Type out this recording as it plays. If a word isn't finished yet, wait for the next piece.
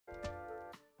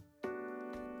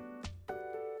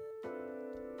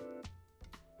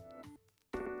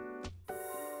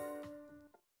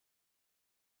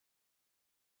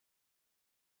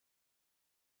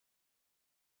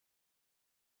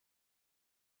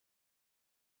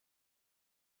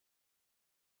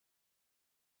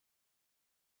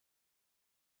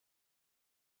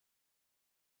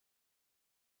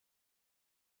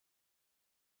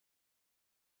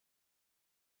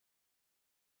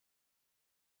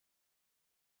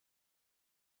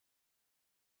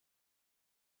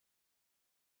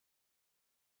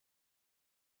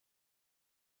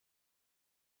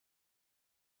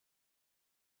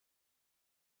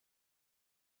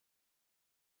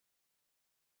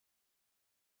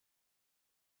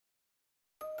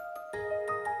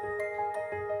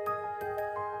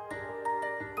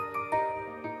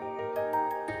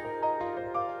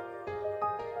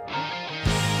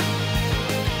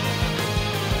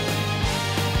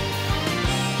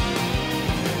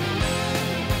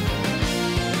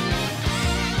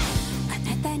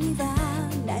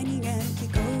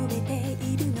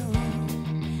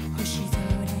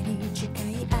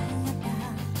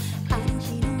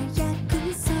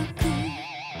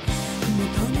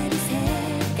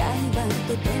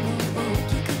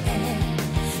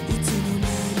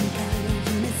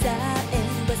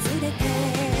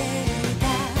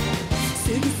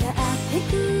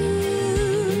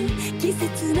季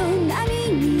節の波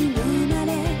に飲ま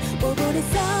れ溺れ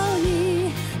そうに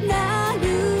なる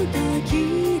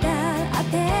時だっ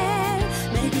て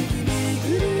巡り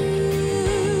巡る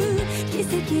奇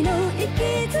跡の息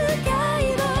遣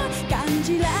いを感じ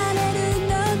られる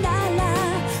のなら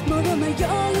もろ迷い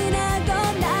など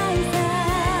ないさ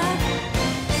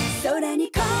空に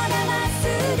こだます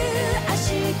る明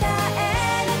日へ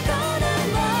の鼓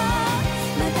動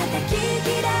瞬きき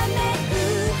らめく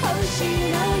星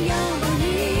のように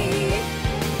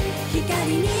光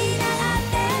になっ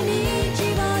て道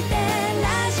を照ら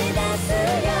し出すよ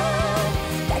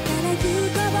だから行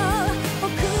こう僕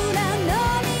らの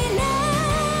未来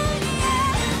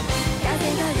風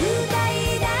が歌い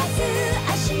出す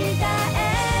明日へ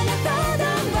の鼓動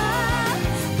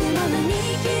雲間に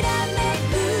きらめ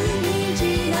く虹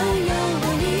のよ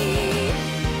うに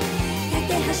架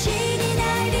け橋にな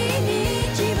り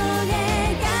道を描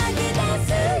き出す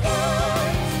よ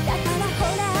だからほ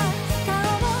ら顔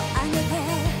を上げて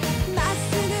まっ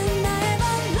すぐ前を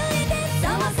向いてそ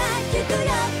うさ行くよ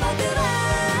僕は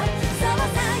そう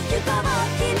さ行こう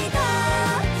君と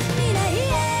未来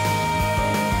へ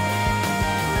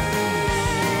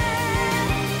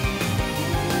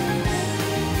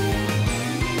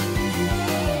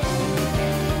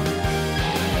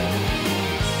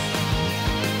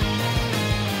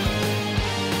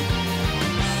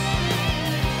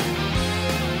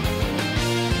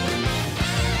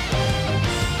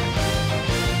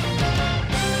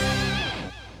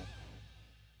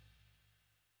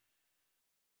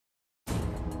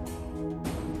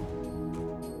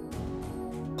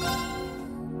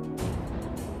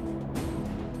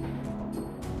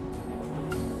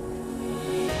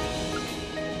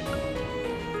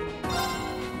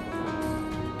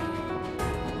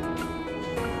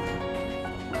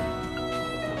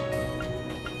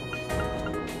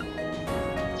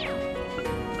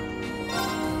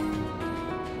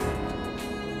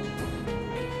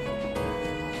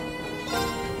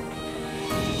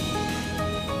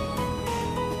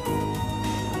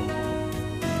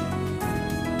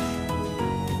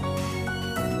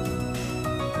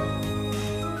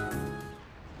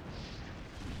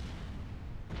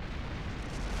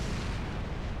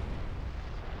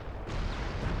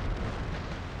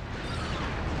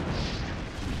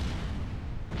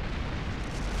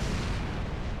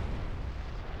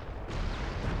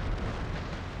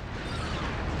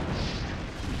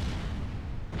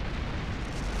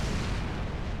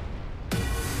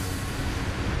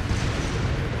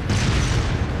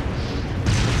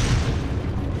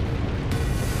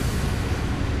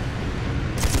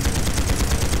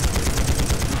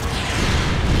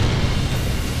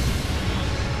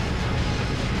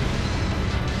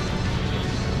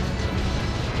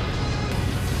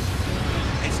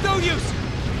No use!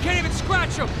 We can't even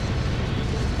scratch them!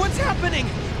 What's happening?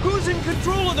 Who's in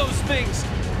control of those things?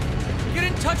 Get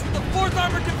in touch with the 4th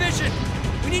Armored Division!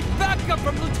 We need backup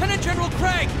from Lieutenant General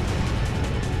Craig!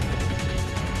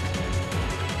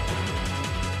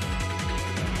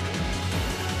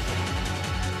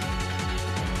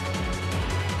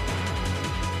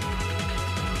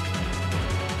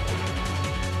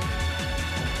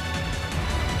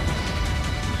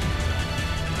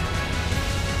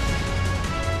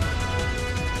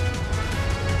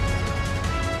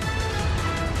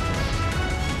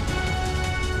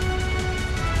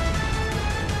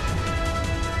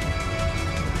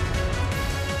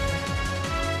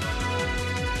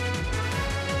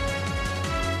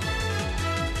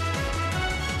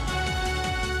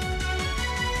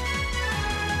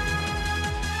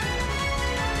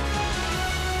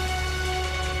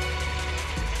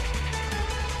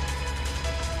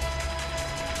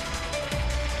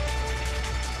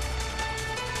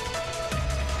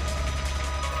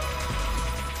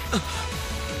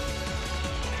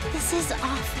 This is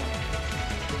awful.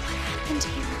 What happened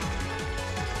here?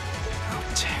 How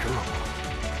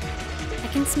terrible. I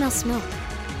can smell smoke.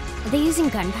 Are they using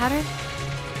gunpowder?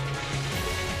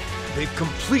 They've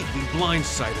completely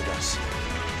blindsided us.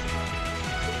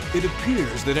 It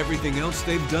appears that everything else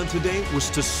they've done today was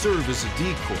to serve as a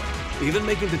decoy, even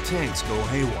making the tanks go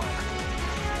haywire.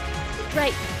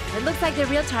 Right. It looks like their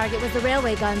real target was the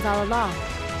railway guns all along.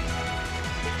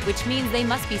 Which means they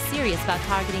must be serious about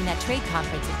targeting that trade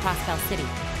conference in Crossbell City.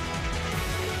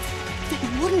 They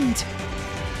wouldn't!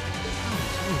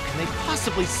 How can they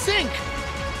possibly sink?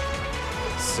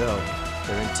 So,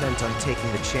 they're intent on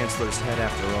taking the Chancellor's head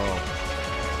after all.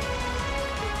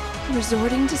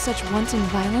 Resorting to such wanton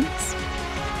violence?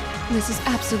 This is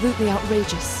absolutely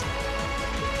outrageous.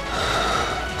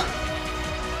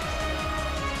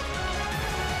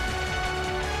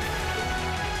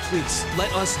 Please,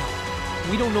 let us help.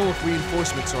 We don't know if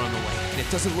reinforcements are on the way, and it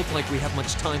doesn't look like we have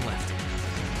much time left.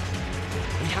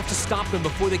 We have to stop them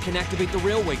before they can activate the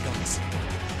railway guns.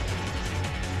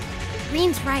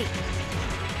 Green's right.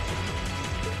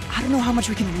 I don't know how much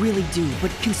we can really do,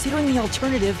 but considering the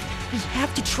alternative, we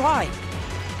have to try.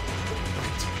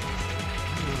 Right.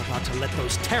 I'm not about to let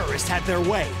those terrorists have their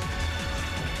way.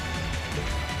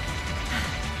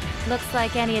 Looks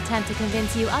like any attempt to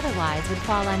convince you otherwise would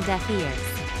fall on deaf ears.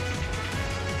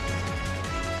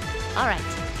 All right,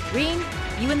 Green,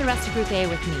 you and the rest of Group A are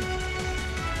with me.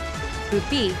 Group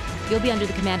B, you'll be under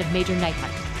the command of Major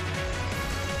Nightheart.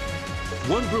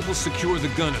 One group will secure the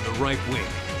gun in the right wing.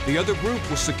 The other group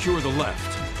will secure the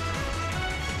left.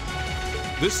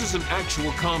 This is an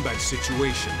actual combat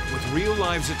situation with real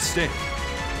lives at stake.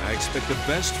 I expect the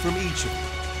best from each of you.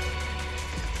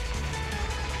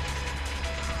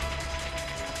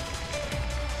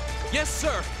 Yes,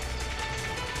 sir!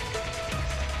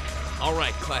 All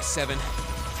right, Class 7.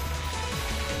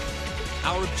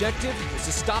 Our objective is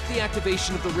to stop the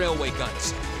activation of the railway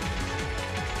guns.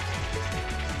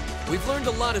 We've learned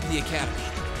a lot at the Academy.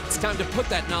 It's time to put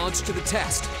that knowledge to the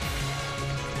test.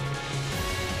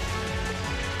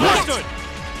 Understood!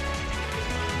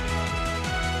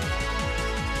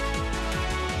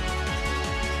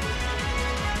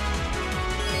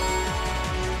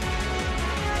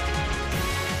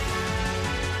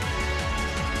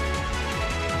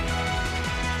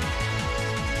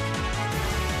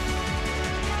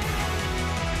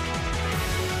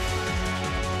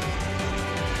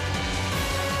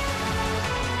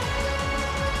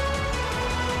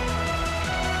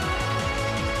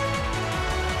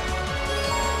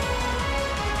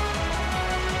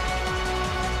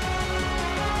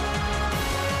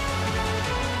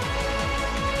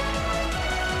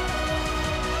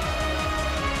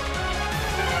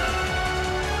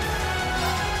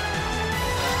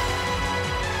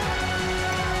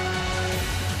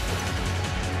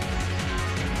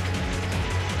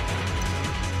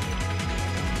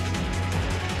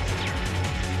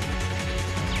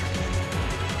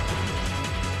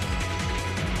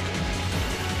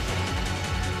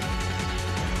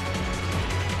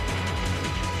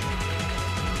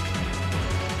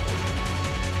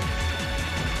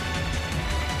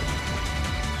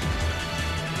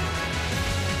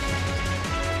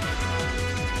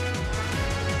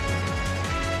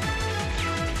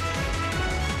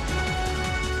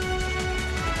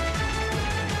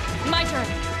 My turn.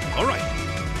 All right.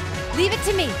 Leave it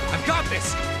to me. I've got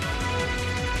this!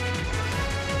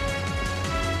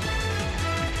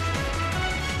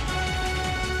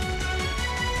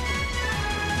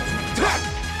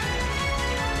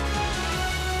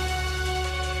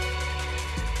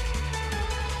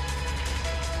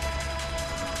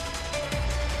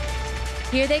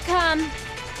 Here they come.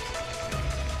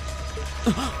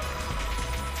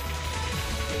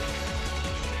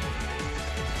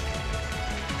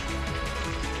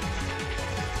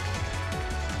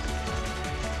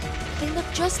 They look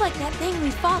just like that thing we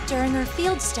fought during our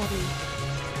field study.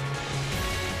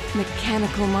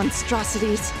 Mechanical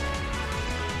monstrosities.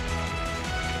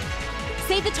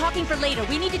 Save the talking for later.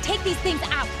 We need to take these things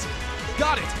out.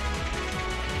 Got it!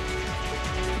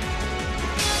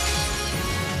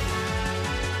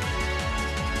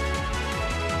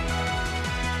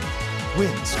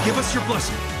 Winds, give us your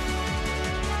blessing.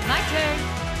 My turn.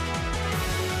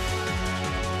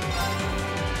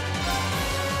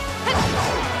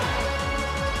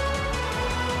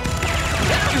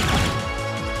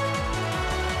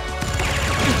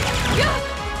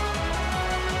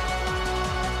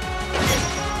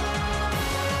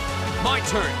 My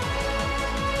turn!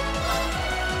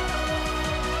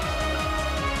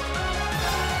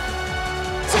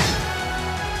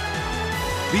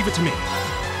 Leave it to me.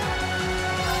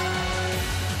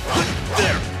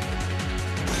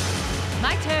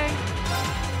 My turn.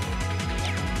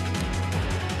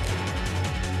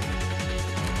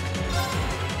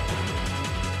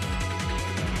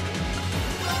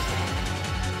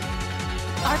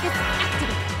 Argus,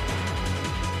 activate.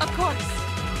 Of course.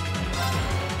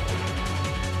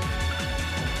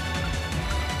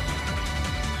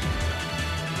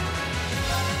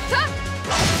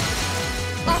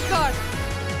 Off guard.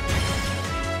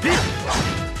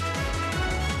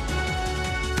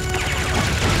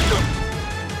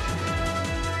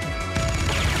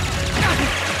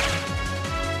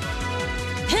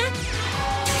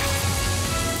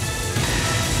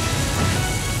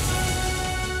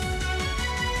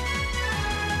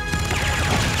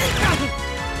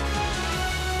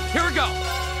 Here we go!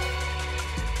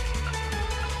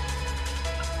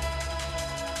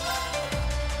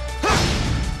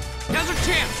 Now's our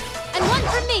chance! And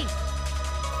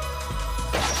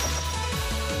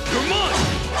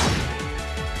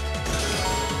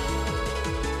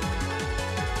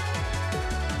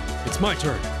my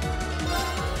turn.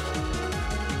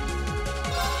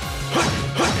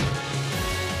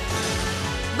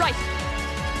 Right.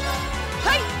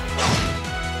 Hey!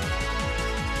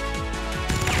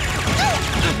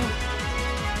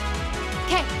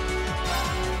 Okay.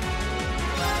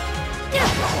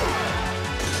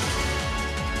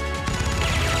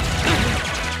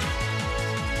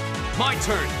 My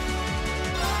turn!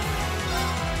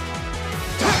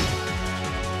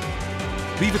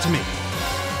 Leave it to me.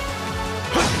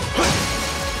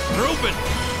 They're open!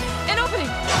 An opening!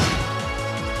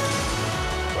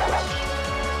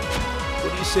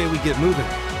 What do you say we get moving?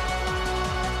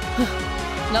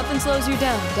 Nothing slows you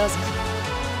down, does it?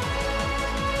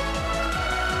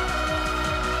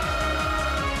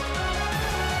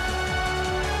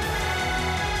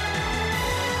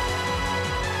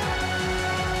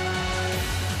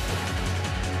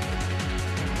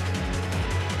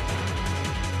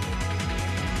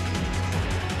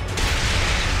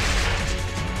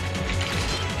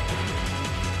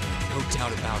 No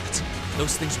doubt about it.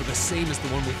 Those things were the same as the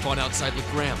one we fought outside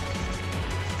Legram.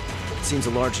 It seems a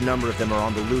large number of them are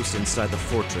on the loose inside the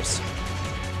fortress.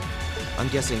 I'm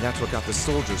guessing that's what got the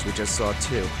soldiers we just saw,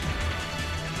 too.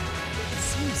 It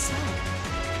seems so.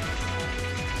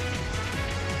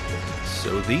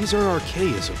 So these are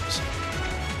archaisms.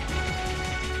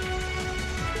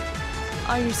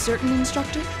 Are you certain,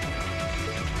 Instructor?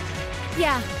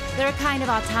 Yeah, they're a kind of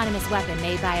autonomous weapon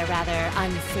made by a rather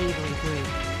unsavory group.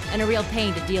 And a real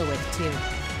pain to deal with, too.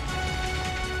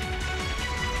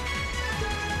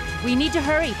 We need to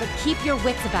hurry, but keep your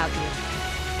wits about you.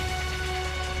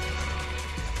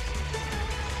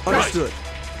 Understood.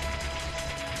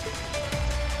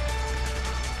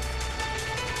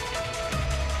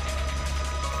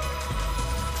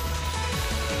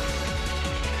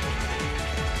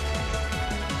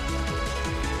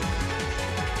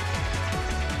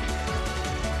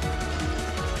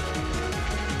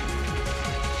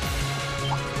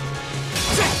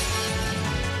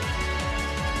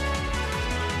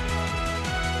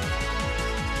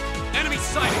 Enemy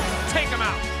sighted! Take him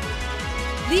out!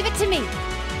 Leave it to me.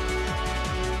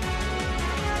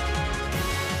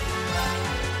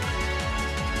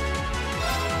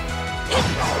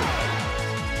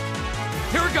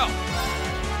 Here we go!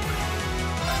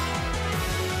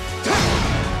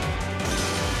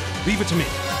 Leave it to me.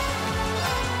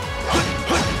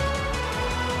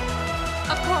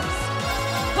 Of course.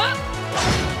 Huh?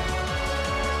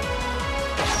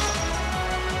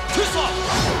 Too slow!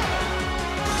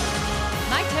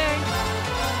 My turn.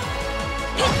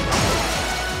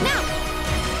 Now!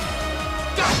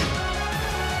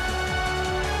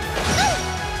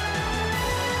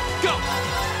 Go!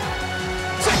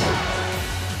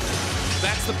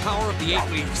 That's the power of the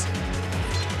 8 leaves.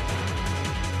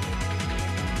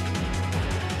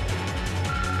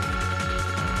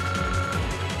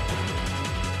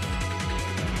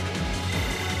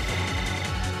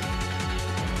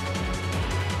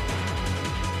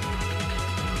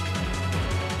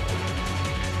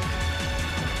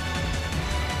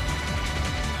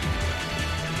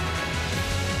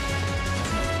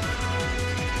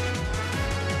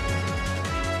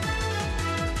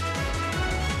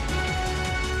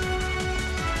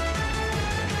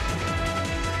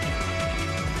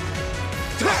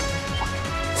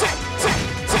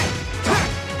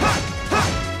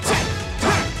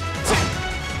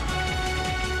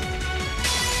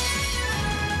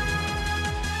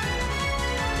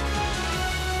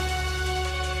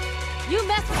 You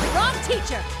messed with the wrong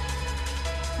teacher!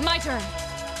 My turn.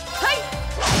 Hey!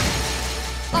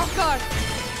 Off guard.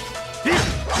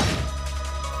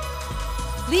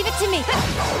 Leave it to me.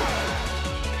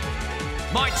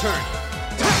 My turn!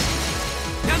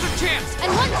 Now's a chance!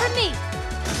 And one for me!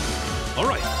 All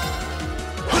right.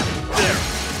 There.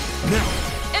 Now.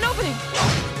 An opening.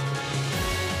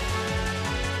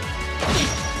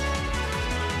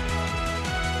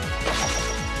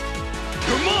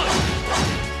 Come on.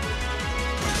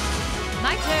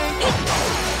 My turn.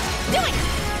 Do it!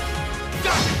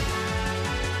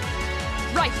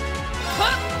 Right.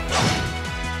 Huh?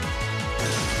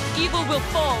 Evil will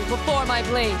fall before my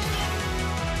blade.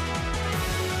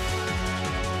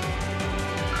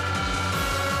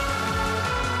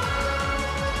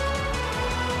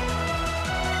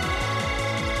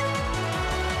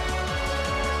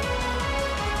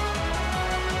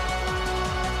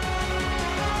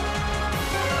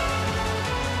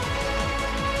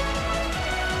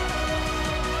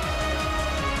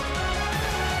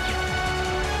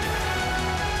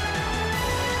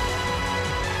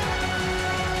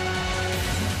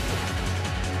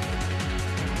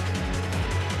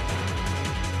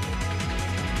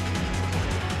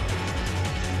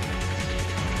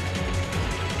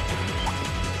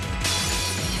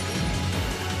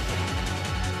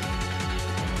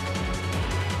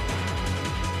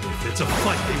 if it's a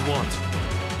fight they want.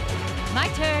 My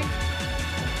turn.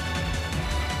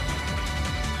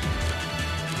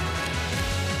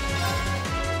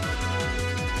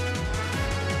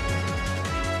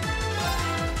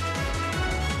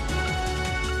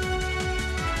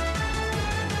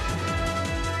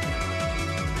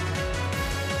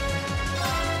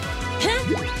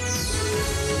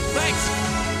 Thanks!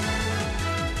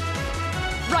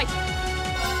 Right.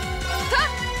 Ha!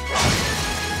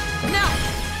 Now.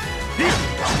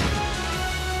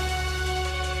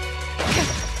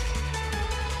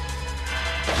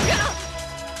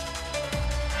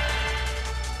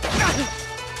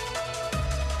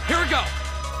 Here we go!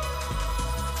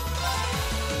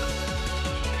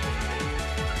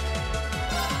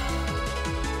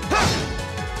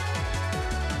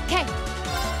 Okay.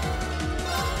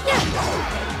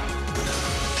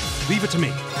 Leave it to me.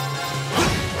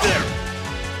 There!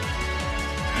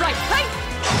 Right. Hey!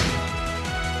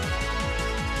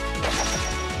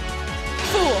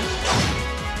 Fool.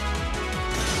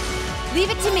 Leave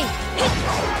it to me.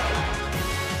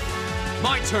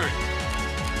 My turn!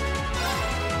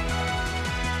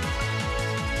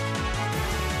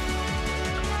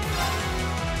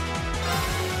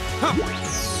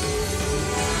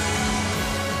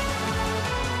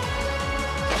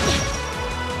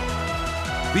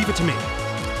 Leave it to me.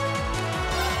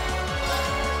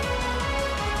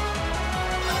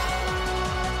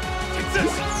 Take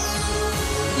this!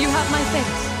 You have my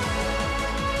thanks.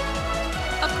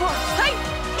 Of course. Hey!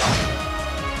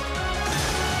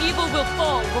 Evil will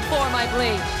fall before my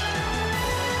blade.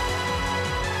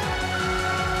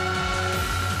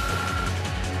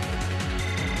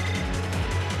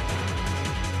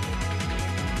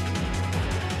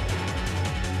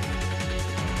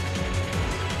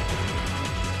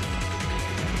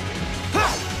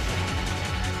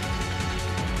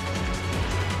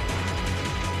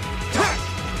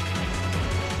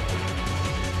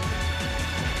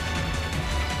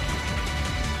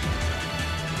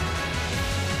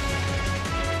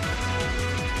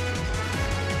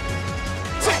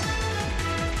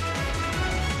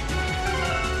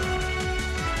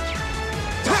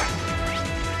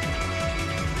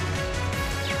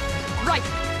 Right.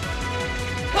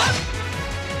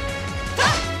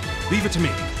 Leave it to me.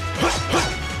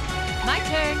 My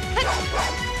turn.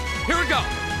 Here we go!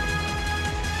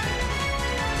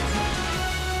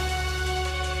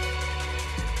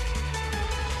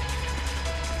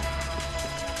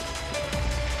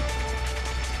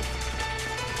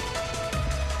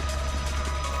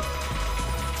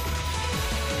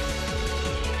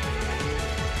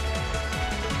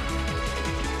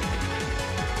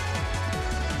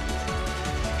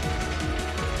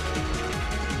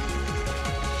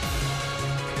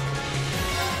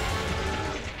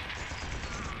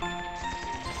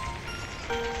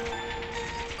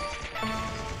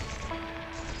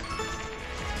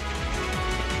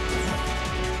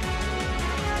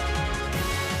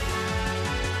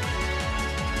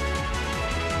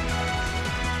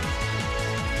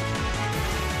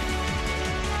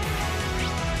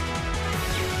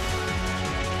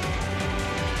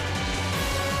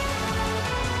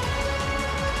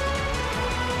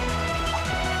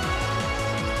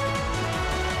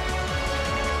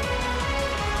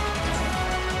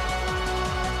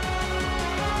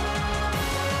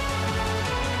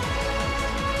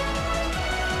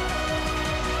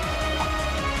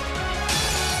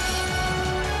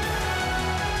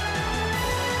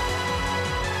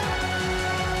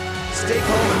 Stay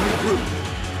calm and regroup.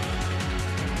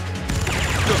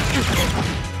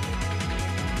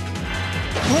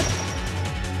 What?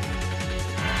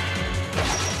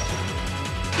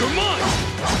 You're mine!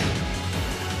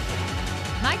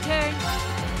 My turn.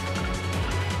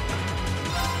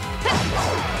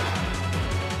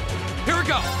 Here we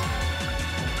go!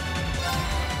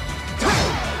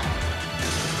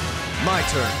 My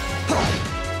turn.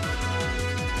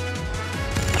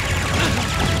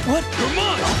 What? You're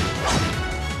mine!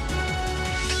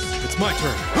 It's my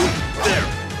turn. There!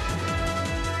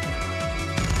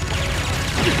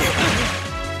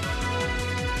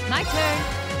 My turn.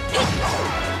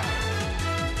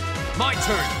 My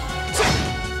turn!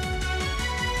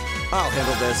 I'll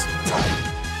handle this.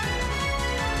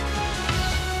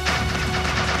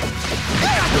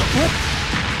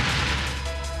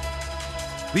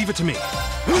 Leave it to me.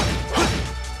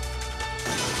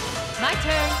 My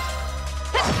turn.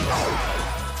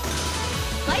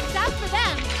 Lights out for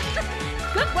them.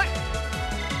 Good work.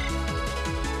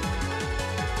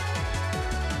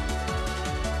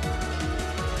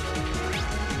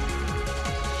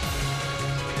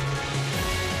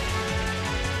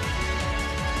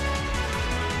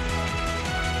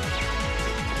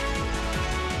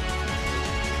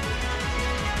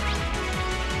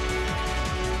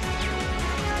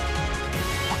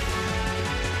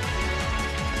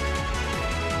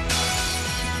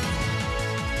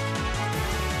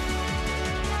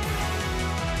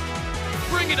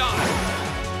 Bring it on!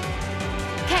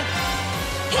 Okay.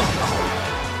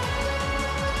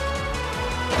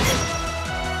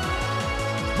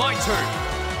 My turn!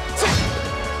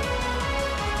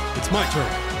 It's my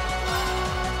turn.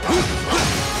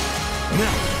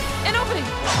 Now. An opening!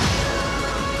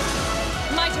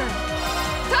 My turn.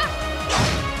 Ha!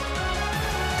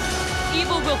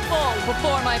 Evil will fall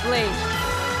before my blade.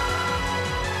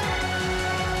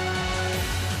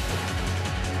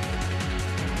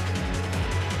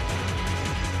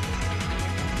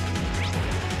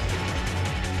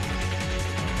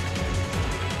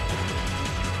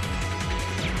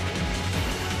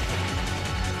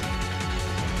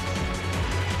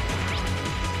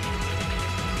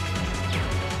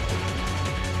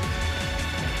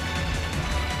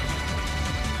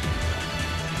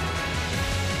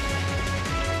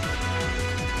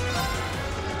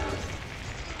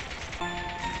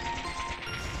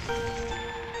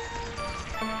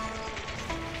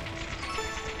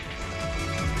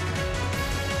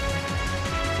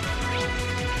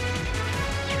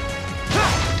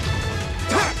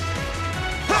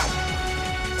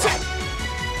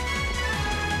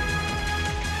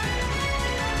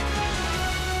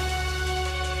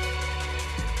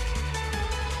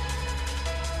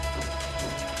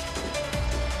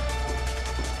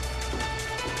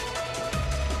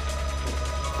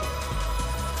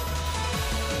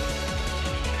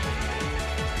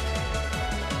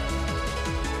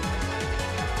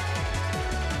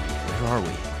 Where are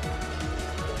we?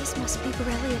 This must be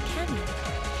Borrelia Canyon.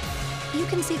 You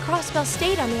can see Crossbell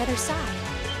State on the other side.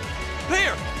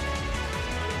 There!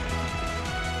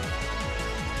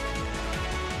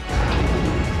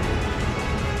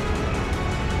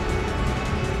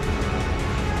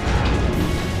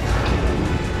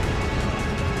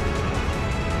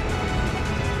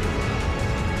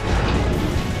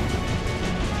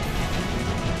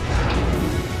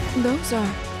 Those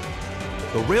are...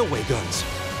 The railway guns.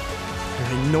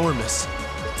 They're enormous.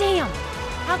 Damn!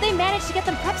 How'd they manage to get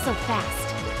them prepped so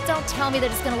fast? Don't tell me they're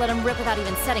just gonna let them rip without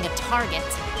even setting a target.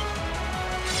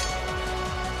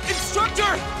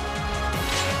 Instructor!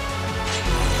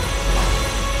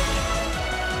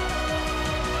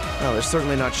 Well, they're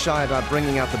certainly not shy about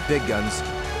bringing out the big guns.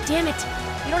 Damn it!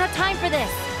 We don't have time for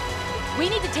this! We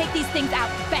need to take these things out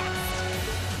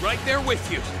fast! Right there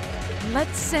with you.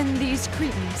 Let's send these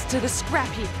cretins to the scrap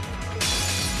heap.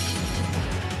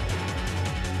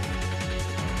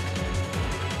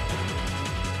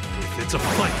 If it's a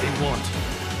fight they want.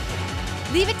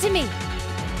 Leave it to me!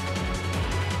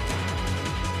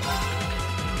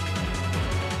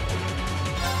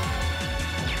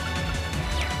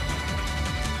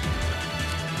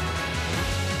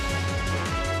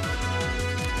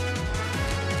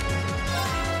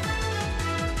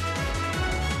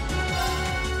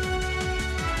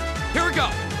 Here we go!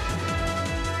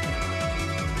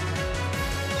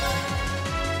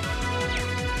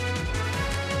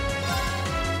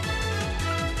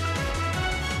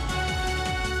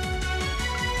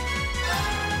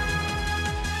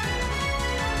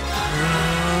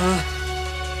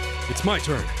 It's my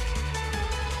turn.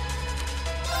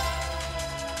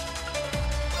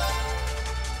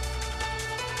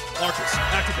 Arcus,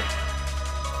 activate.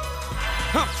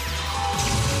 Huh.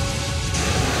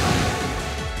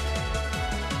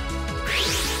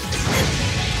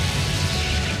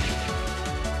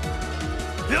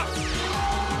 Yeah.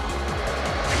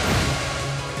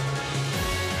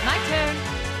 My turn!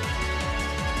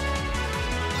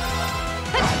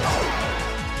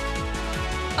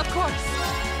 Of course.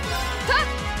 Ha!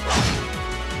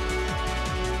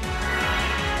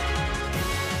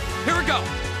 Here we go!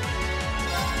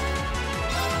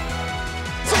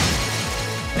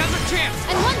 Now's our chance!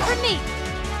 And one for me!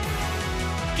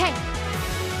 Okay.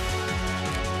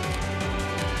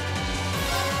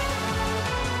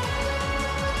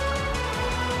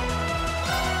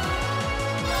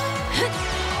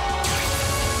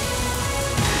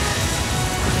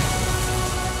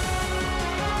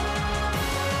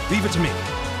 Leave it to me.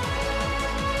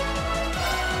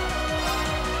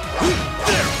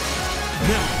 There!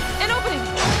 Now! An opening!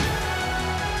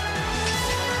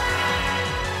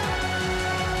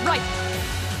 Right!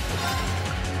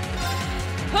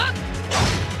 Huh!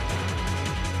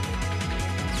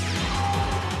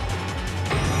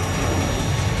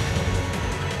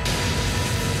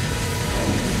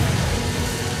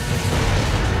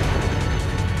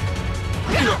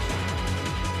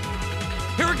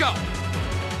 Here we go!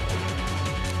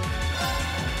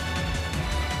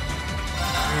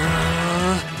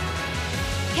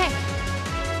 Okay.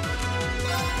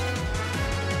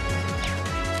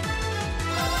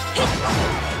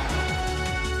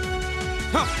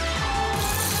 Huh.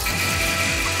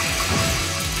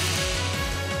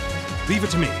 Leave it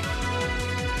to me.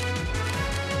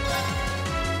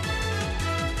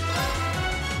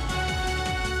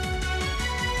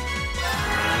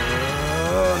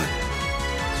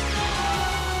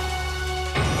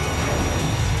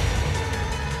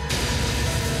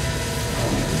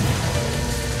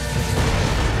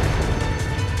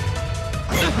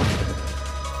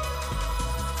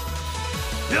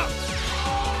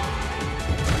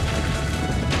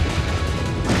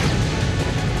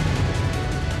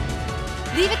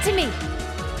 Leave it to me.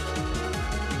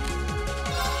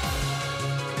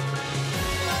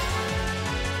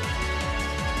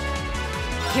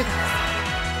 Here goes.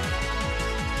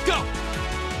 Go!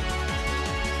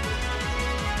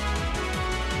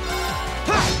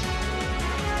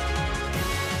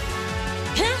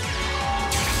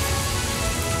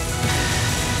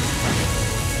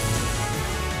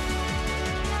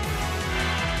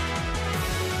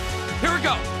 Here we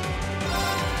go!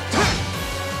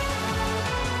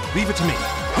 Leave it to me.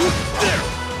 There!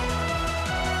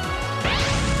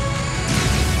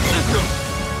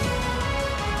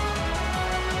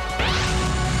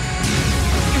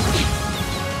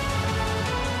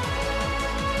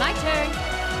 My turn.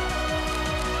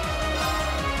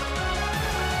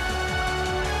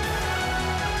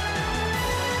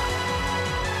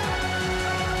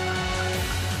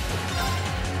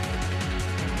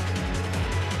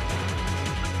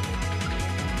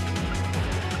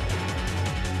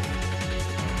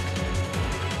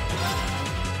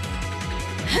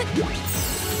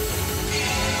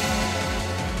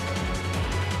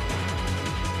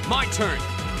 My turn!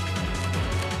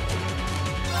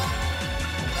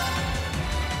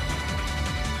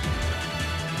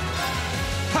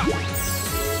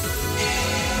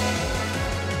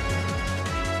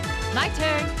 My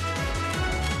turn.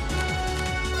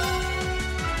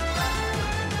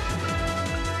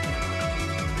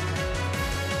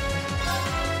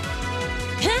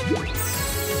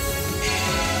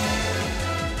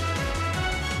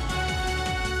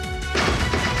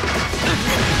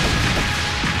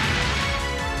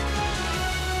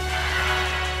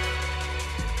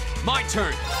 My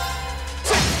turn!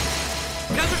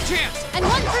 Another chance! And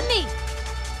one from me.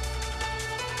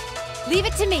 Leave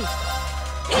it to me.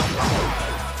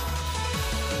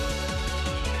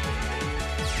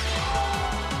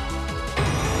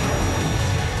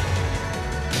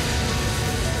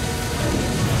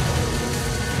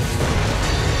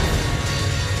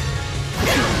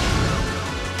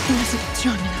 wasn't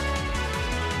strong enough.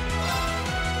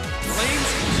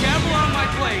 Flames, gavel on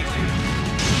my blade!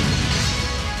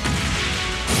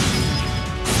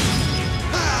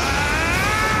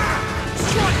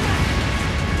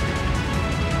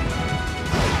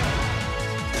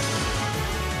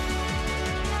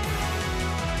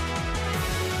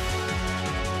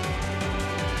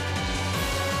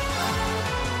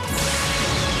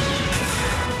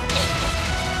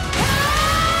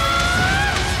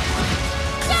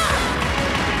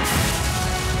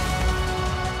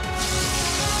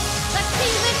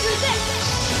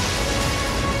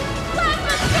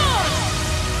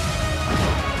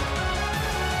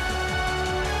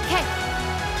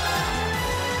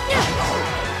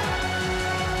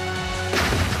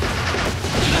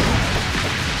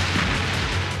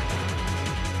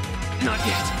 Not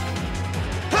yet.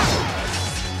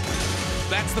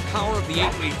 That's the power of the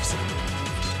 8 leaves.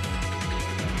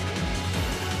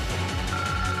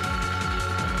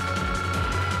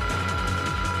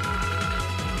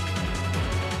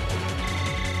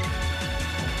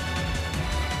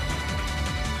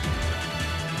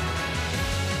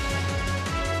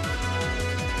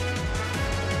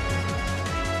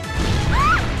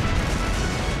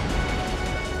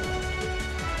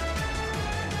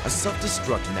 A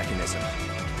self-destruct mechanism.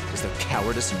 Is their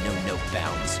cowardice know no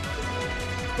bounds?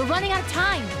 We're running out of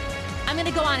time. I'm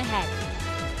gonna go on ahead.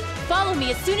 Follow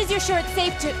me as soon as you're sure it's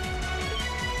safe to...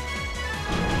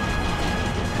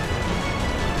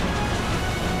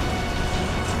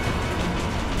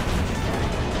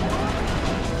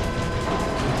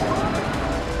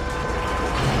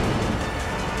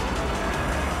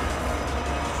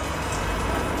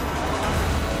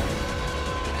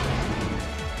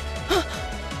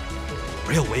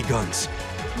 Railway guns.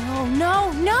 No,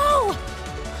 no, no!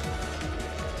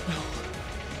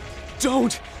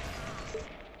 Don't!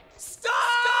 Stop!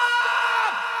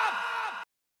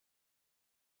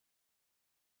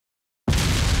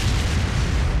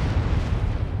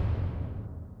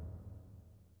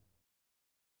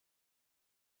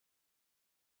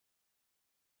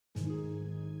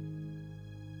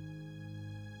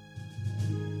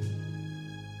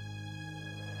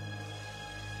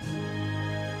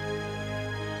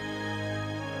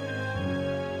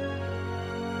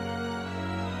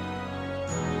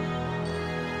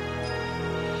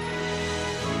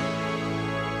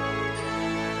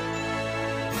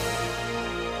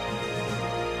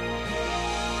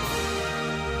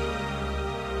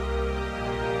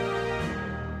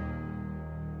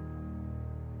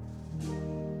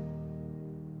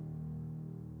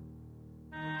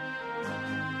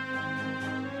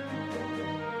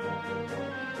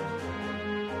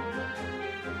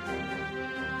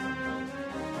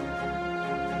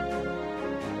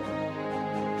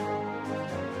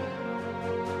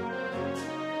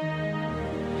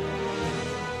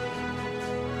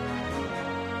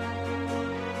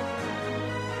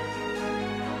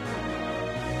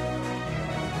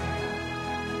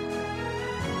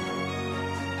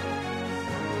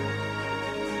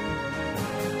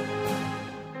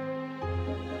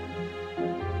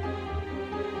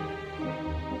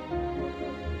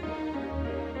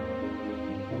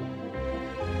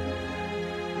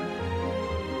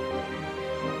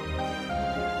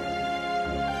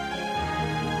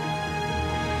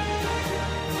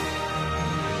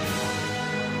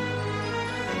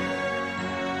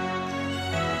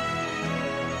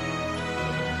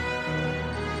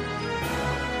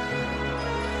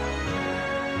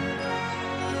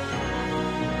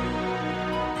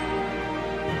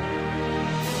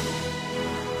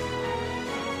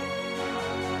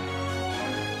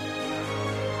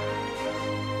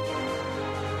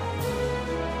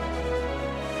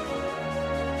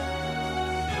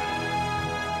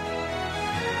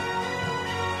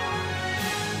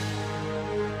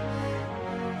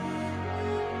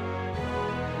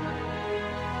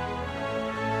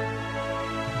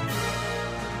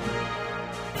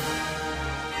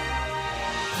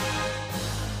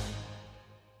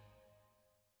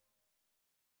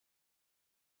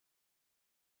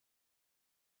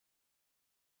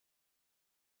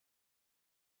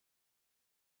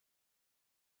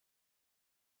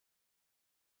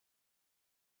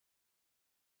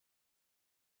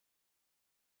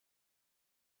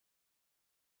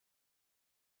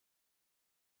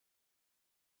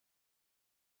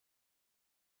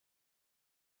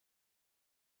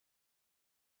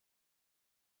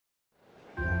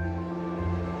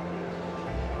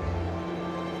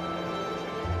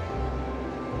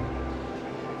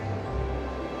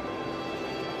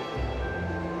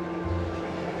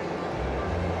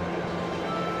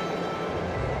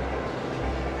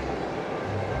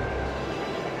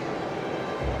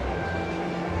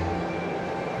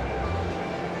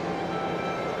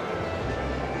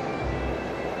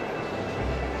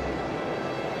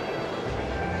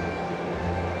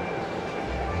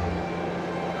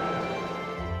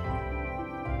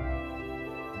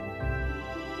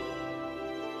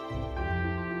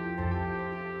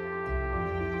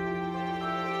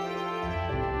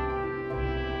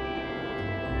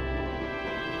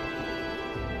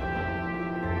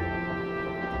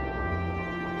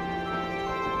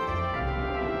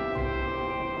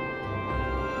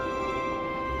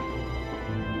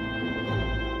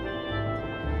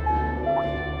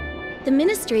 The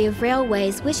Ministry of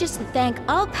Railways wishes to thank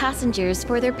all passengers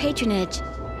for their patronage.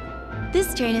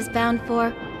 This train is bound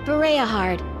for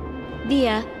Bereahard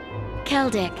via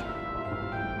Keldic.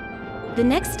 The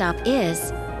next stop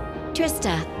is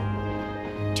Trista.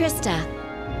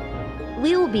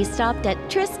 We will be stopped at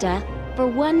Trista for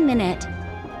 1 minute.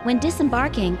 When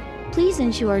disembarking, please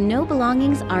ensure no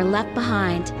belongings are left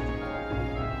behind.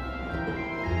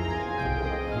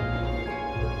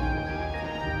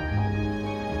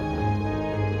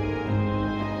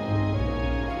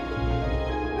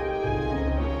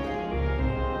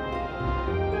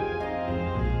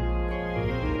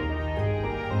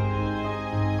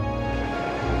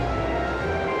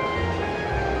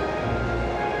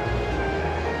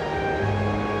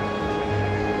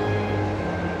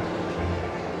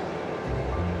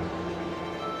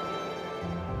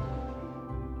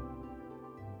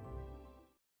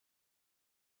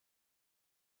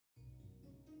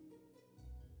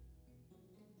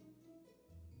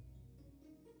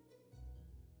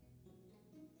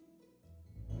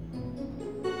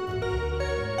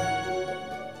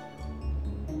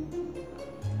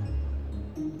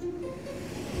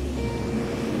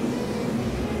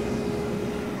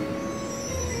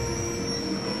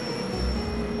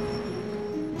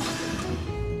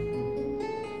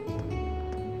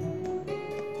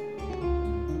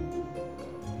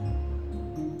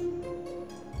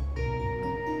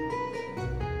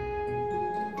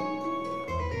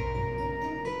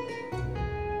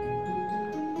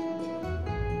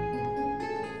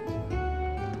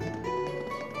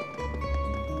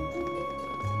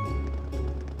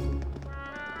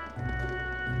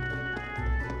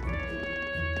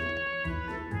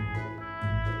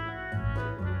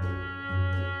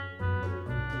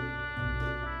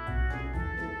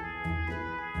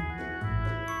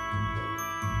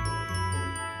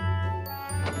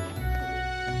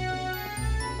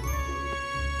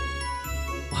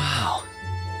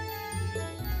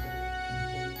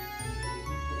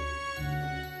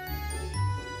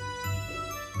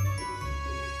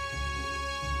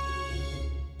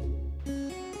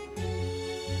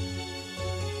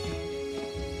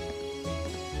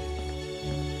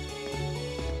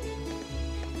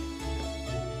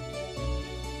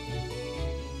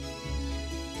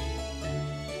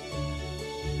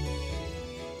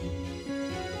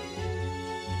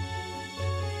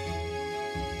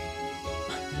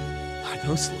 Are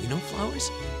those Lino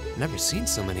flowers? Never seen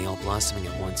so many all blossoming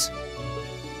at once.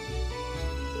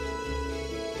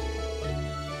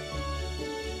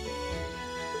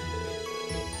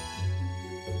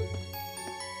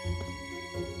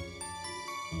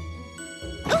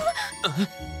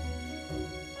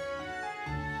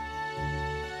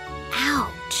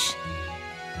 Ouch.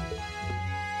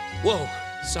 Whoa,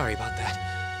 sorry about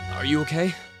that. Are you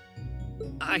okay?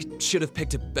 I should have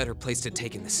picked a better place to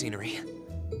take in the scenery.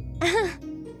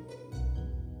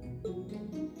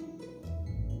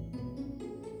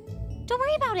 Don't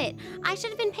worry about it. I should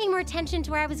have been paying more attention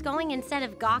to where I was going instead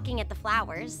of gawking at the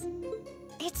flowers.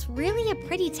 It's really a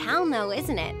pretty town though,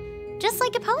 isn't it? Just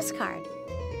like a postcard.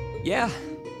 Yeah,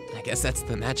 I guess that's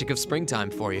the magic of springtime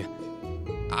for you.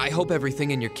 I hope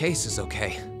everything in your case is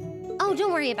okay. Oh,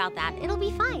 don't worry about that. It'll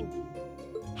be fine.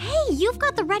 Hey, you've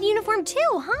got the red uniform too,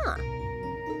 huh?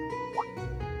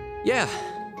 Yeah,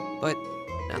 but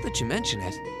now that you mention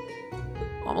it,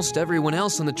 almost everyone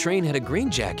else on the train had a green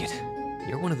jacket.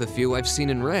 You're one of the few I've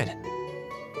seen in red.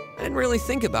 I didn't really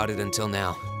think about it until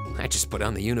now. I just put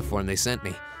on the uniform they sent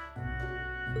me.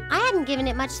 I hadn't given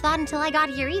it much thought until I got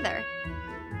here either.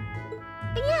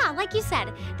 But yeah, like you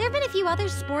said, there have been a few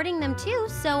others sporting them too,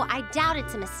 so I doubt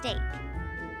it's a mistake.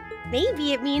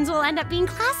 Maybe it means we'll end up being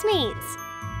classmates.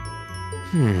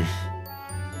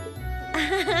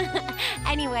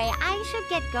 Anyway, I should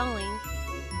get going.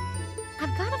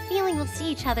 I've got a feeling we'll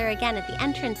see each other again at the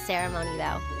entrance ceremony,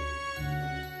 though.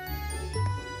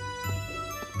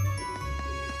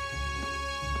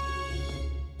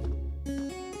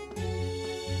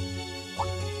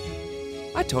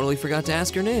 I totally forgot to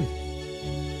ask her name.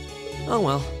 Oh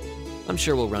well, I'm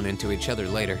sure we'll run into each other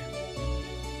later.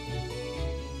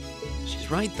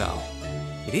 She's right though.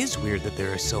 It is weird that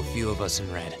there are so few of us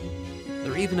in red. Are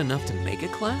there even enough to make a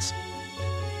class?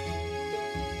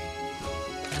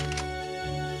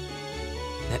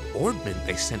 That orbment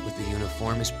they sent with the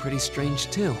uniform is pretty strange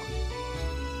too.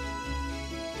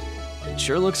 It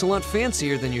sure looks a lot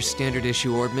fancier than your standard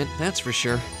issue orbment, that's for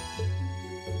sure.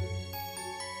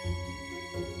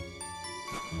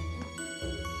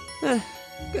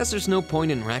 Guess there's no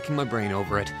point in racking my brain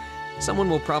over it. Someone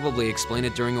will probably explain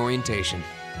it during orientation.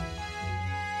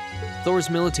 Thor's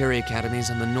military academy is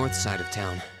on the north side of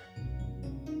town.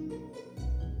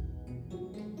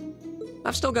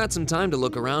 I've still got some time to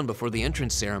look around before the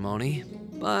entrance ceremony,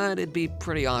 but it'd be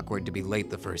pretty awkward to be late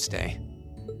the first day.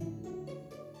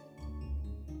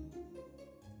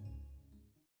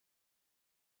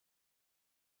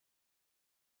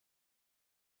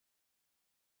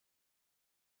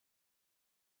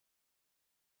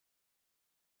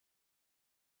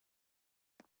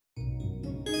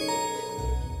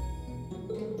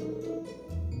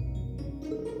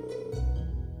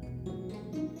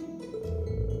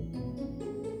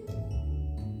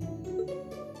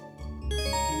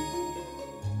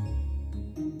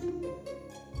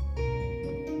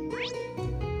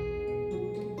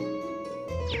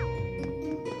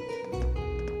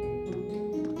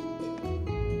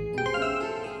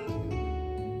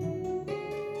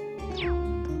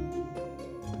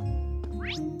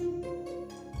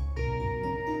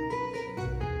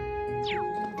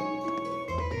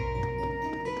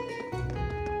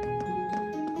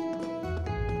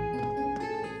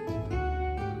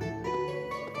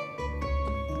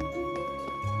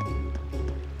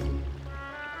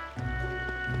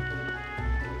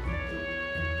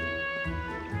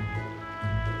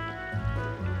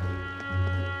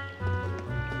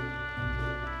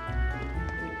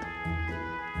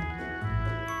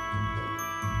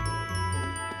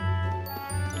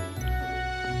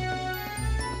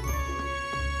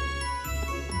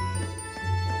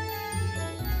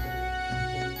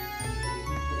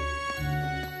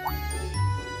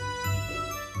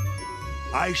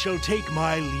 I shall take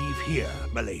my leave here,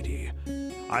 milady.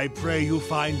 I pray you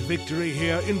find victory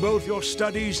here in both your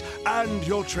studies and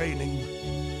your training.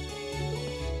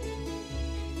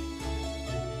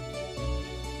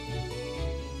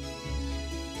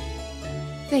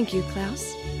 Thank you,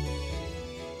 Klaus.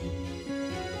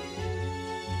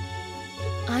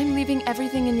 I'm leaving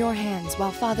everything in your hands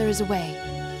while Father is away.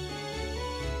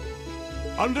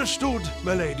 Understood,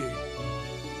 milady.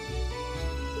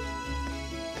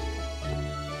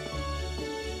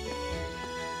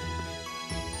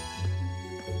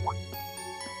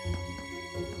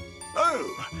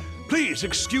 Oh, please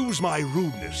excuse my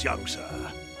rudeness, young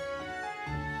sir.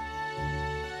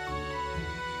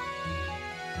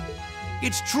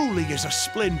 It truly is a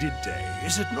splendid day,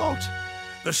 is it not?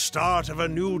 The start of a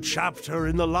new chapter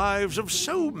in the lives of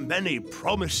so many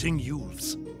promising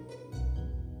youths.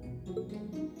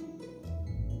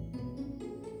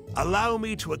 Allow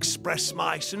me to express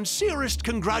my sincerest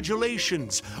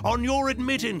congratulations on your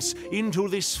admittance into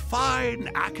this fine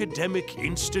academic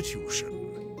institution.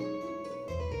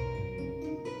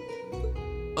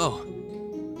 Oh.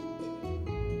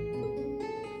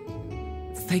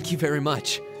 Thank you very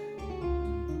much.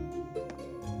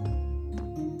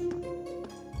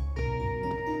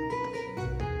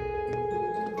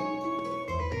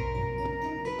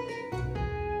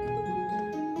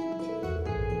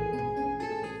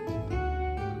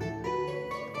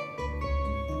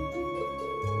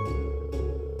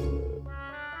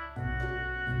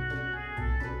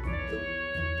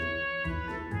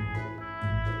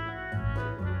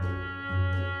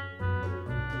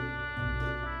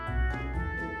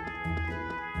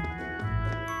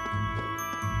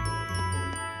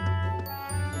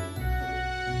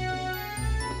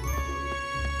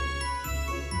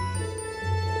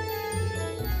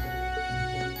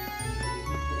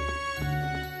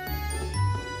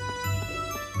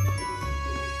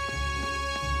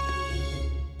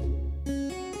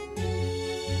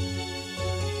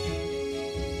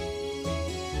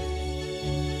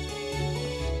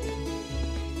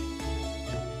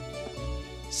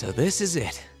 So this is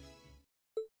it.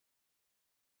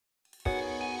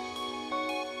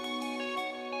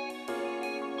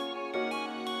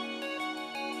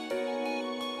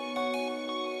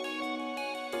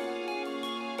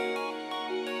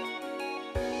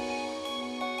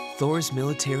 Thor's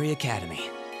Military Academy.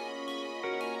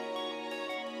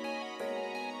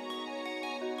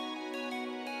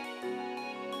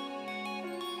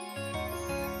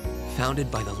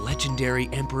 Founded by the legendary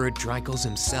Emperor Dreikels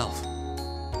himself.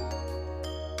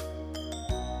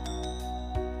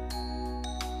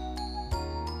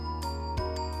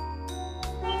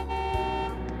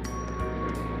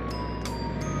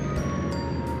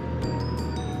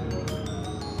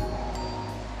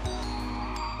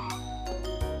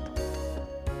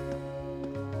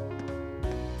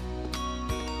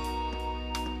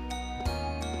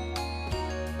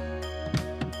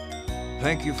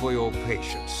 Thank you for your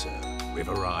patience, sir. We've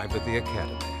arrived at the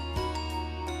Academy.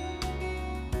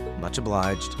 Much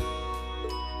obliged.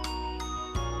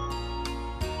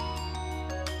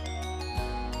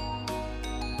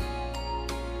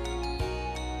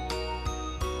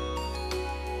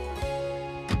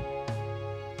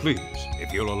 Please,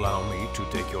 if you'll allow me to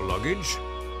take your luggage.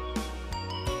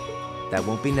 That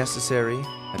won't be necessary.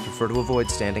 I prefer to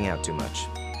avoid standing out too much.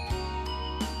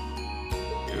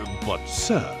 But,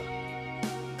 sir...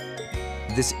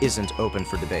 This isn't open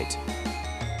for debate.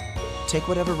 Take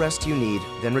whatever rest you need,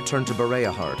 then return to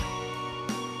Bereahard.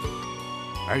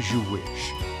 As you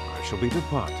wish. I shall be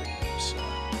departing, sir.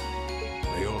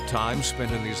 May your time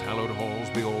spent in these hallowed halls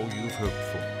be all you've hoped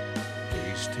for.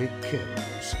 Please take care of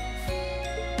yourself.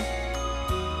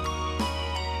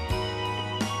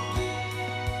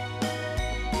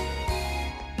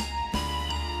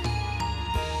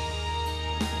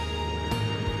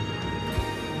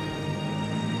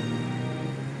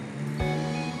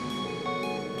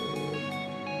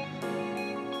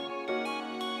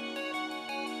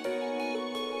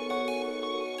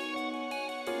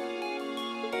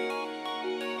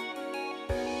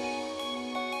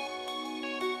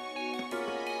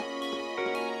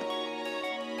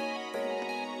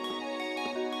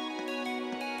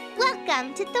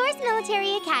 Welcome to Thor's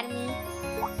Military Academy.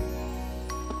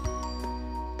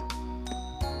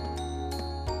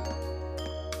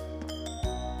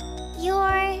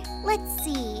 Let's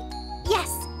see.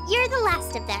 Yes, you're the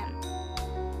last of them.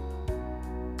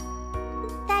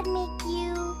 That'd make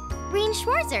you Breen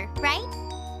Schwarzer, right?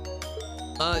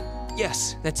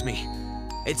 Yes, that's me.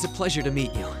 It's a pleasure to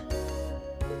meet you.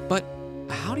 But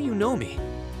how do you know me?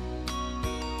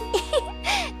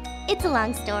 It's a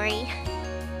long story.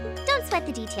 Don't sweat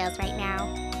the details right now.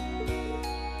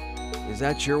 Is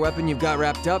that your weapon you've got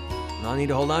wrapped up? I'll need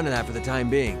to hold on to that for the time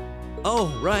being.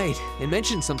 Oh, right. It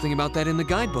mentioned something about that in the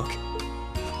guidebook.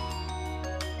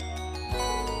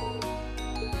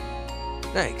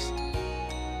 Thanks.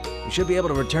 We should be able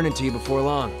to return it to you before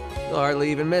long. You'll hardly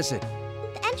even miss it.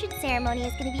 The entrance ceremony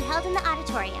is going to be held in the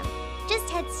auditorium. Just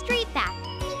head straight back.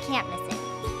 You can't miss it.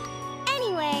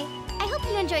 Anyway, I hope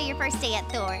you enjoy your first day at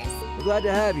Thor's. We're glad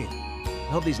to have you.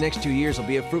 I hope these next 2 years will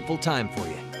be a fruitful time for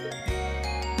you.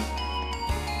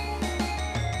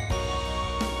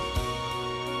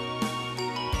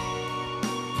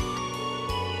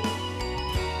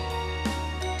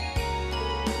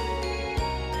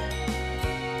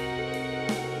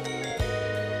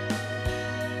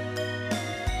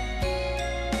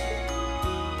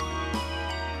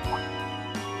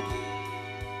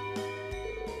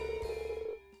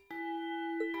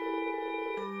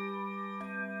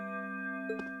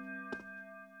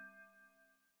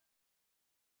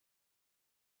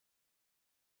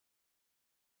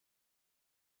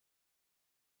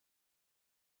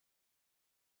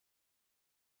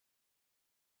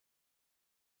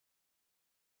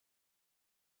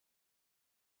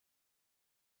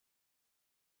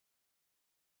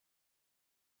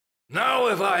 Now,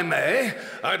 if I may,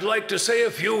 I'd like to say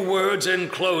a few words in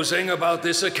closing about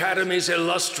this Academy's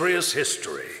illustrious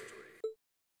history.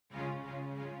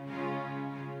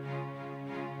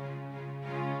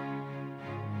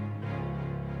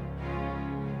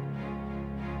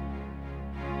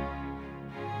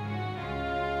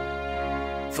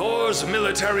 Thor's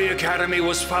Military Academy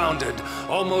was founded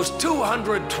almost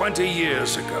 220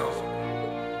 years ago.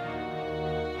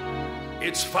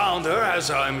 Its founder,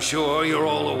 as I'm sure you're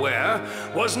all aware,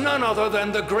 was none other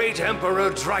than the great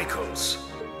Emperor Dreichels,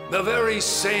 the very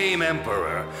same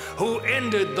emperor who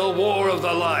ended the War of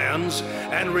the Lions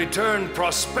and returned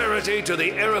prosperity to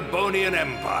the Erebonian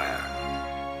Empire.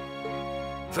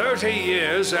 30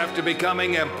 years after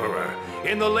becoming emperor,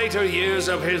 in the later years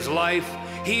of his life,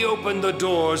 he opened the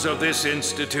doors of this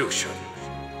institution.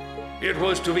 It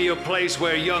was to be a place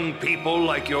where young people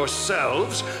like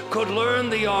yourselves could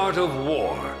learn the art of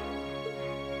war.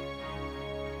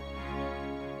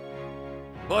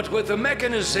 But with the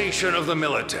mechanization of the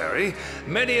military,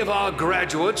 many of our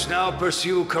graduates now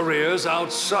pursue careers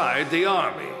outside the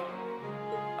army.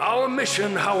 Our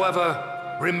mission,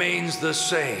 however, remains the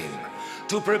same: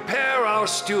 to prepare our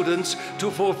students to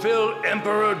fulfill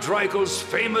Emperor Dreichels'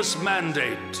 famous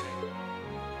mandate.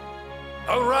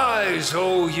 Arise,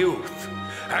 O youth,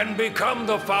 and become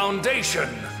the foundation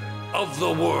of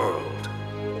the world.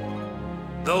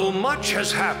 Though much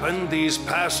has happened these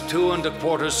past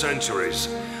 2¼ centuries,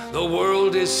 the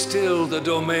world is still the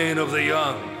domain of the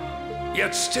young.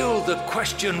 Yet still the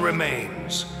question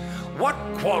remains: what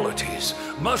qualities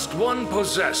must one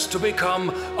possess to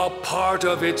become a part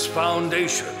of its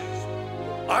foundation?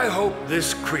 I hope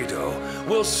this credo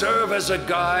will serve as a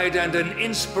guide and an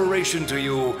inspiration to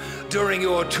you during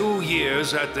your 2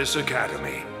 years at this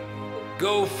academy.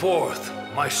 Go forth,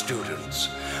 my students.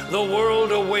 The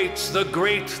world awaits the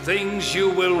great things you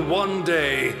will one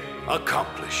day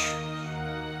accomplish.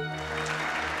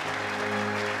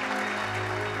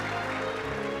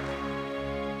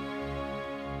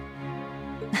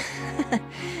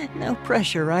 No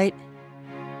pressure, right?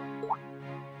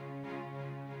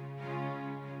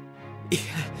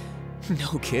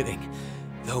 No kidding.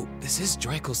 Though, this is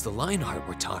Dreikel's the Lionheart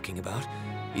we're talking about.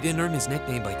 He didn't earn his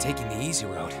nickname by taking the easy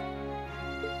road.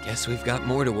 Guess we've got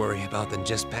more to worry about than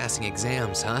just passing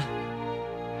exams, huh?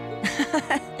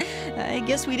 I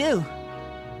guess we do.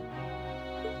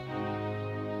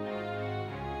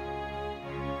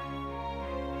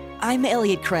 I'm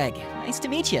Elliot Craig. Nice to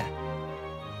meet you.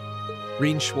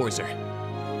 Reen Schwarzer.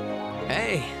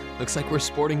 Hey, looks like we're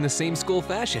sporting the same school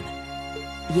fashion.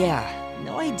 Yeah,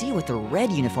 no idea what the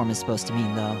red uniform is supposed to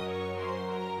mean, though.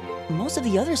 Most of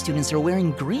the other students are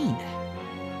wearing green.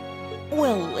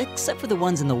 Well, except for the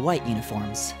ones in the white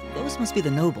uniforms. Those must be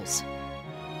the nobles.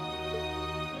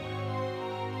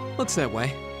 Looks that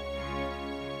way.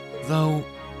 Though...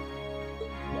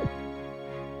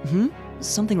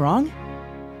 Something wrong?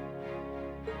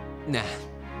 Nah,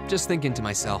 just thinking to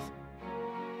myself.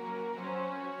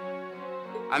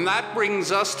 And that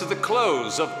brings us to the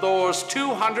close of Thor's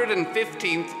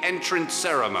 215th entrance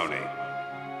ceremony.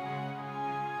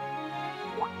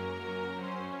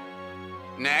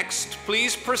 Next,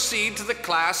 please proceed to the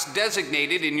class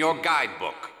designated in your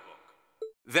guidebook.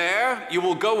 There, you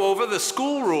will go over the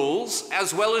school rules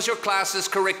as well as your class's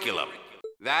curriculum.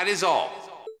 That is all.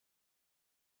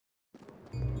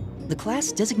 The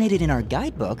class designated in our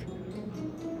guidebook?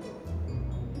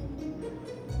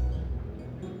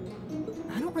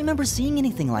 I don't remember seeing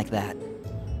anything like that.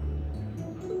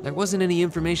 There wasn't any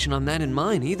information on that in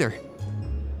mine either.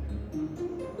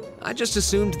 I just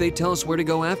assumed they'd tell us where to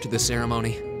go after the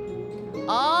ceremony.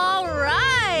 All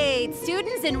right!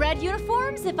 Students in red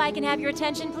uniforms, if I can have your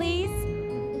attention, please.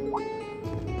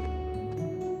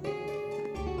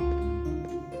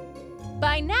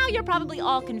 By now, you're probably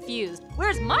all confused.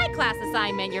 Where's my class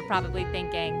assignment, you're probably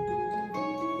thinking.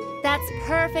 That's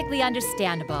perfectly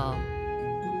understandable.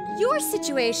 Your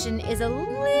situation is a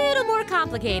little more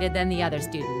complicated than the other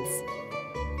students.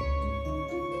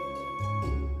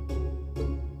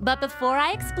 But before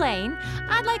I explain,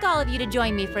 I'd like all of you to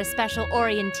join me for a special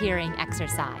orienteering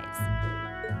exercise.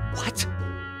 What?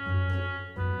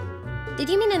 Did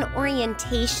you mean an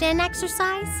orientation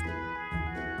exercise?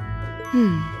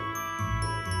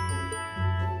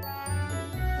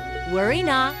 Worry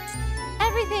not.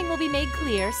 Everything will be made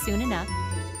clear soon enough.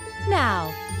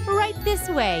 Now, right this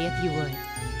way, if you would.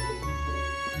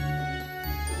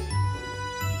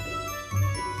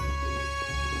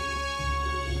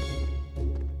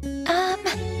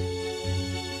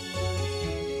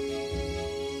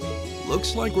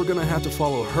 Looks like we're gonna have to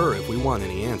follow her if we want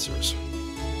any answers.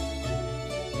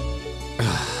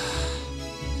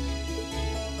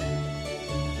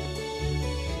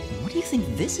 What do you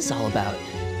think this is all about?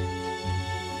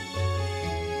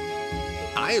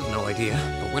 I have no idea,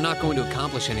 but we're not going to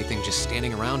accomplish anything just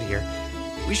standing around here.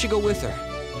 We should go with her.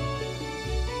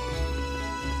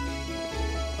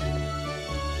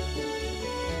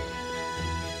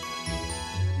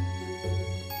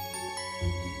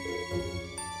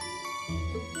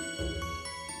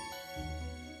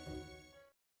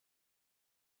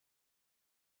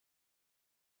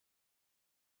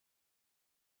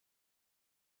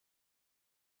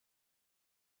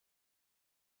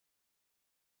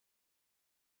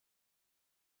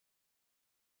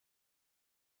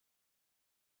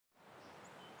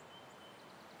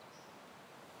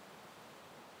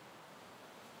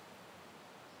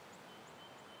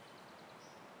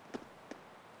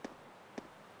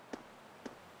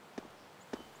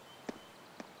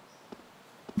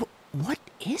 What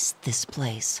is this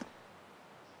place?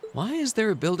 Why is there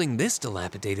a building this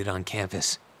dilapidated on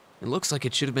campus? It looks like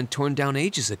it should have been torn down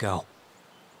ages ago.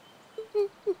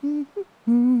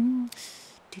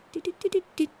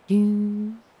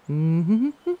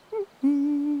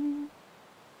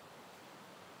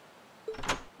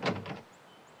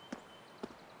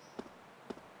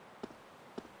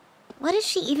 What does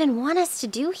she even want us to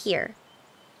do here?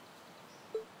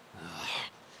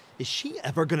 Is she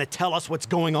ever gonna tell us what's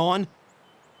going on?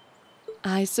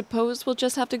 I suppose we'll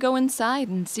just have to go inside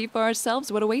and see for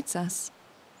ourselves what awaits us.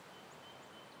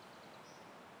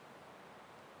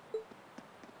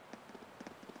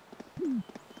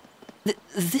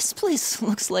 This place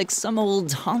looks like some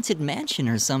old haunted mansion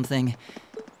or something.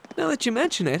 Now that you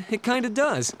mention it, it kinda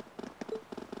does.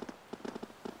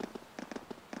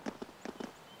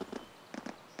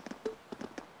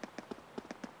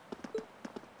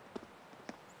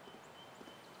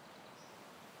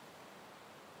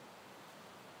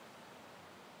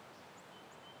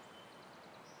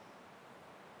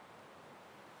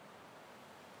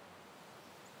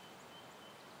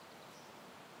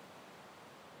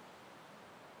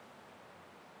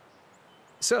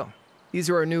 So, these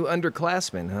are our new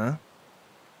underclassmen, huh?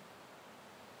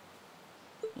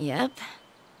 Yep.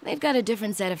 They've got a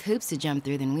different set of hoops to jump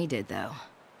through than we did, though.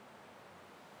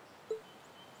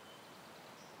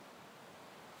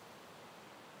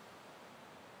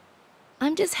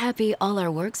 I'm just happy all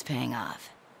our work's paying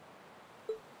off.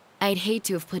 I'd hate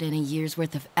to have put in a year's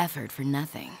worth of effort for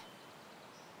nothing.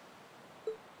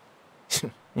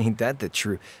 Ain't that the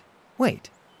truth? Wait,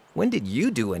 when did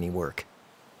you do any work?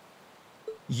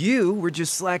 You were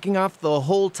just slacking off the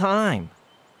whole time.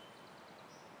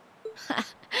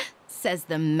 Says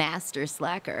the master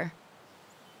slacker.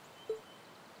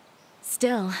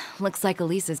 Still, looks like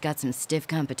Elisa's got some stiff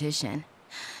competition.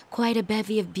 Quite a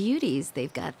bevy of beauties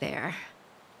they've got there.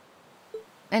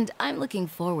 And I'm looking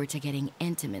forward to getting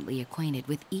intimately acquainted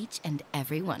with each and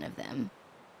every one of them.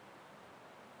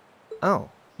 Oh,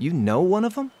 you know one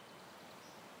of them?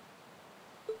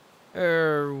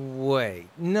 Wait.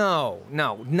 No,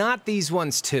 not these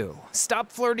ones too.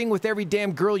 Stop flirting with every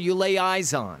damn girl you lay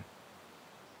eyes on.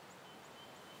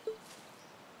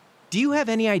 Do you have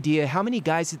any idea how many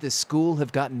guys at this school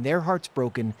have gotten their hearts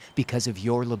broken because of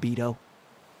your libido?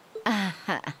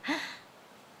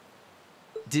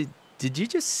 Did you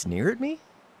just sneer at me?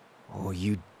 Oh,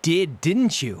 you did,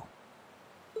 didn't you?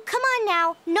 Come on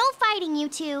now, no fighting, you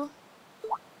two.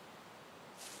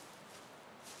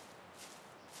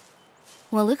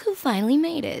 Well, look who finally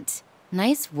made it.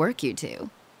 Nice work, you two.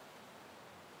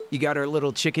 You got our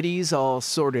little chickadees all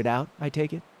sorted out, I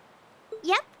take it?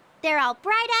 Yep, they're all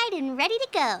bright-eyed and ready to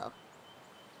go.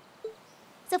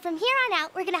 So from here on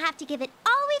out, we're gonna have to give it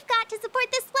all we've got to support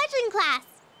this fledgling class.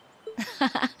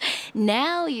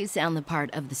 Now you sound the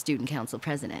part of the student council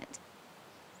president.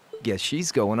 Guess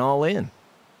she's going all in.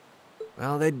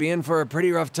 Well, they'd be in for a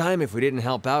pretty rough time if we didn't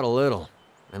help out a little.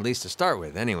 At least to start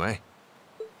with, anyway.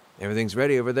 Everything's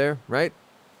ready over there, right?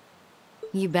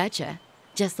 You betcha.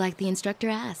 Just like the instructor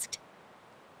asked.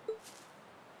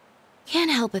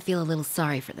 Can't help but feel a little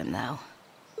sorry for them, though.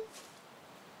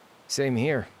 Same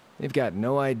here. They've got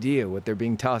no idea what they're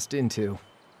being tossed into.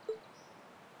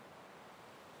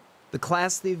 The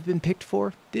class they've been picked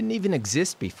for didn't even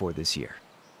exist before this year.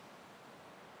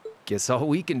 Guess all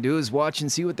we can do is watch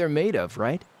and see what they're made of,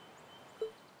 right?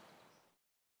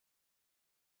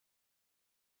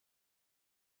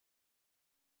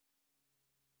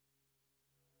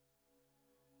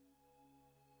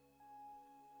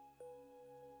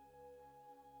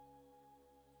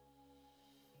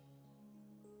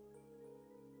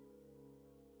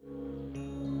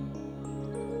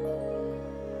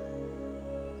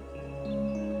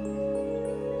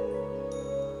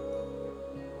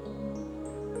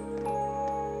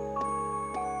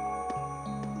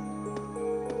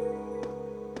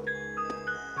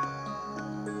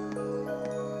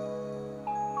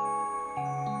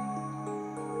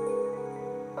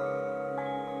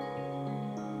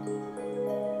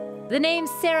 The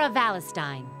name's Sarah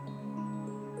Valestine.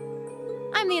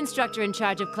 I'm the instructor in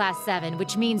charge of Class 7,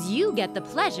 which means you get the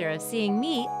pleasure of seeing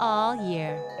me all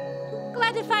year.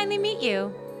 Glad to finally meet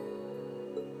you.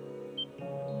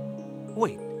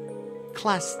 Wait,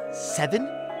 Class 7?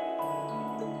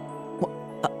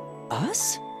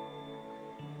 Us?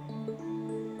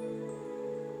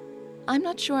 I'm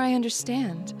not sure I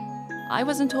understand. I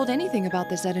wasn't told anything about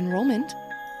this at enrollment.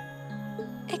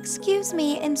 Excuse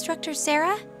me, Instructor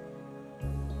Sarah?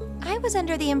 I was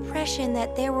under the impression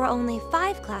that there were only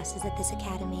 5 classes at this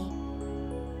academy,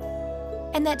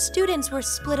 and that students were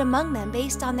split among them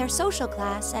based on their social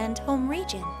class and home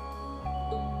region.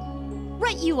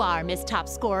 Right you are, Miss Top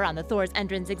Scorer on the Thor's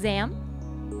entrance exam.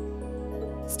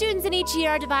 Students in each year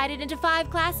are divided into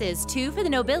 5 classes, 2 for the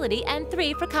nobility and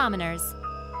 3 for commoners.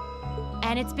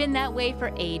 And it's been that way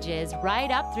for ages,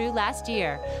 right up through last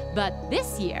year. But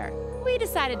this year, we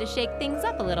decided to shake things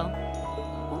up a little.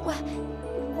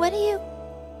 What do you...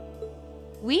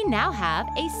 We now have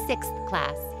a 6th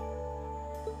class.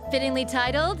 Fittingly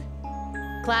titled,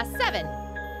 Class 7.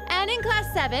 And in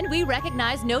Class 7, we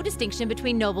recognize no distinction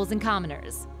between nobles and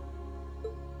commoners.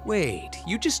 Wait,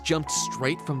 you just jumped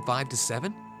straight from 5 to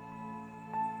 7?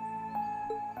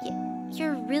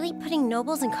 You're really putting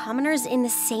nobles and commoners in the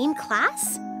same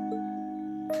class?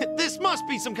 This must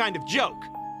be some kind of joke.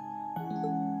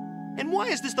 And why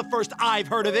is this the first I've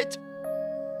heard of it?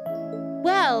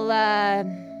 Well,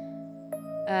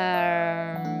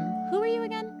 who are you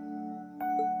again?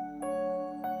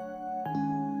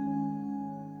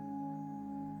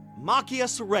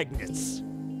 Machias Regnitz.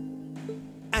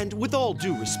 And with all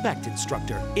due respect,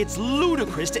 Instructor, it's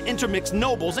ludicrous to intermix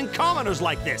nobles and commoners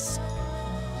like this.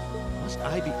 Must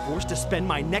I be forced to spend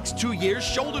my next 2 years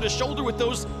shoulder to shoulder with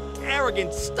those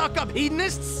arrogant, stuck-up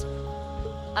hedonists?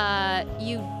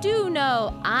 You do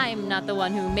know I'm not the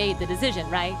one who made the decision,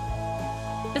 right?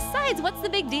 Besides, what's the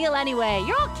big deal anyway?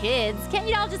 You're all kids. Can't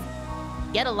you all just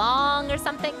get along or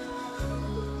something?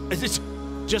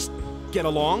 Just get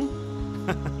along?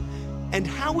 And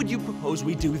how would you propose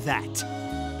we do that?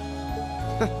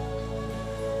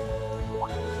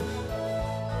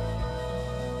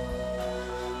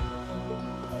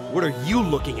 What are you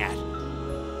looking at?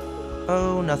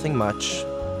 Oh, nothing much.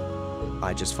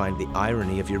 I just find the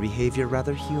irony of your behavior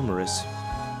rather humorous.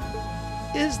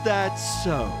 Is that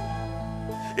so?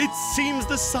 It seems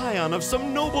the scion of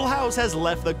some noble house has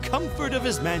left the comfort of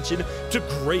his mansion to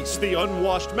grace the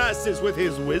unwashed masses with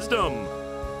his wisdom.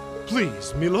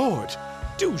 Please, my lord,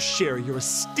 do share your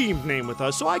esteemed name with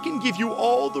us so I can give you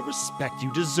all the respect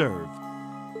you deserve.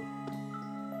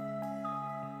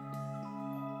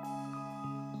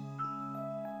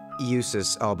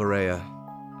 Eustace Alberea.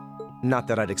 Not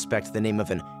that I'd expect the name of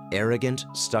an arrogant,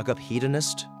 stuck-up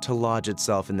hedonist to lodge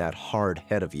itself in that hard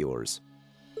head of yours.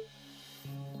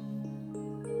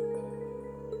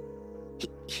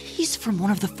 He's from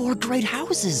one of the 4 great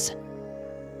houses.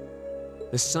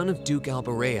 The son of Duke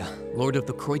Alberea, lord of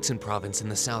the Kreutzen province in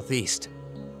the southeast.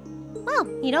 Well,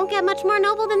 you don't get much more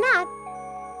noble than that.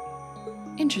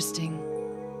 Interesting.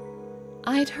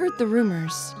 I'd heard the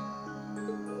rumors.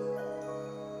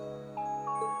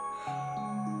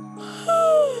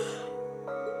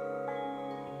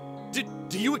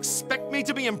 Do you expect me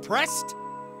to be impressed?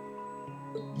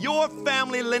 Your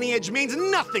family lineage means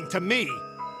nothing to me.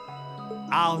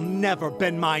 I'll never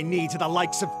bend my knee to the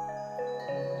likes of...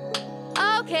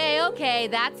 Okay,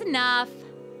 that's enough.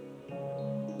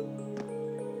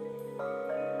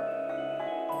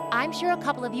 I'm sure a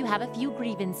couple of you have a few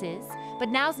grievances, but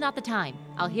now's not the time.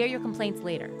 I'll hear your complaints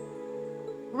later.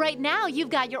 Right now, you've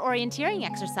got your orienteering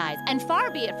exercise, and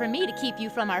far be it from me to keep you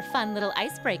from our fun little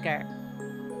icebreaker.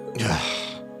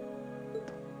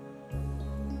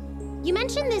 You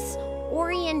mentioned this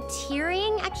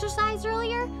orienteering exercise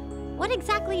earlier. What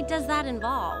exactly does that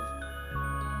involve?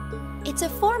 It's a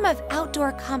form of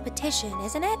outdoor competition,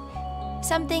 isn't it?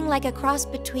 Something like a cross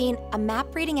between a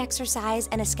map-reading exercise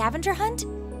and a scavenger hunt?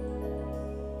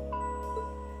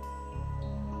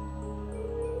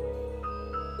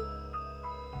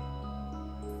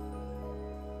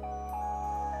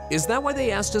 Is that why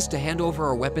they asked us to hand over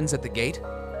our weapons at the gate?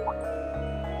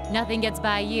 Nothing gets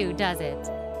by you, does it?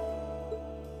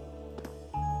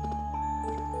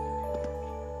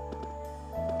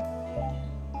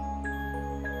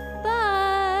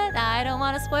 But I don't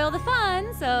want to spoil the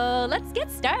fun, so let's get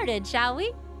started, shall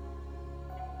we?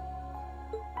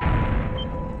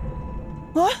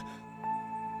 What?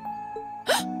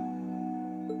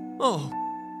 Oh,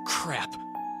 crap.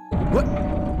 What?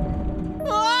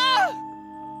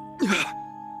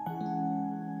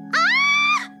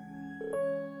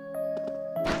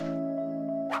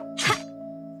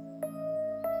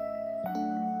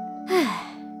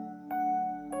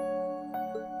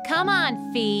 Come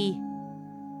on, Fee.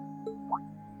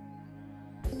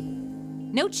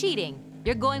 No cheating.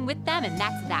 You're going with them, and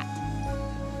that's that.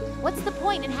 What's the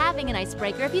point in having an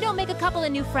icebreaker if you don't make a couple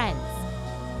of new friends?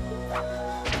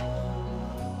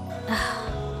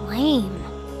 Lame.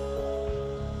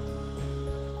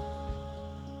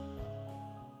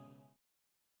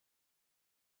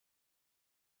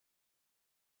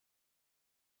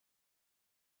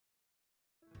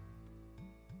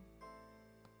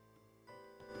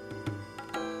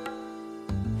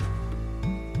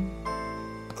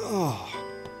 Oh,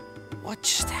 what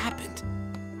just happened?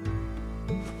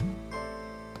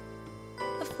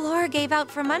 The floor gave out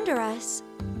from under us.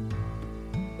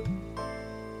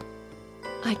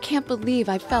 I can't believe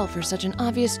I fell for such an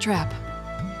obvious trap.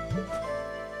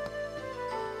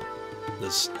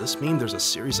 Does this mean there's a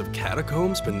series of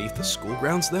catacombs beneath the school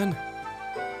grounds then?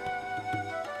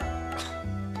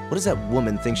 What does that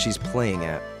woman think she's playing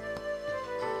at?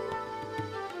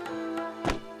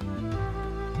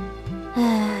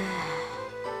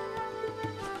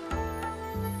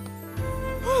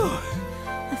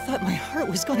 I thought my heart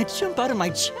was going to jump out of my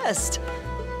chest.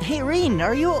 Hey, Reen,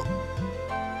 are you...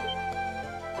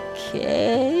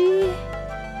 okay?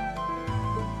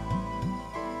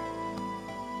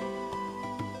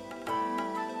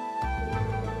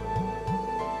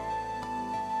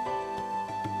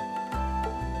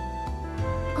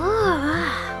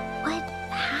 What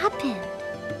happened?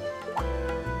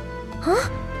 Huh?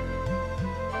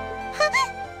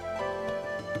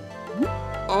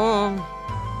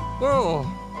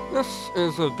 Well, this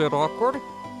is a bit awkward.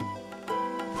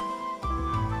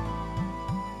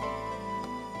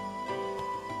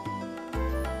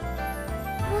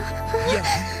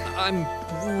 Yeah, I'm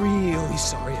really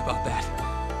sorry about that.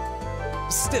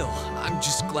 Still, I'm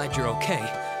just glad you're okay.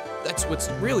 That's what's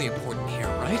really important here,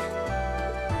 right?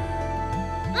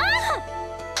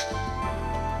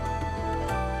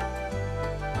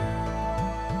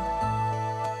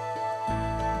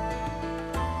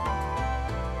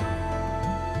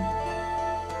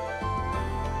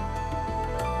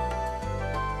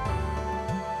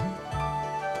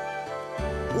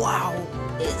 Wow,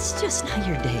 it's just not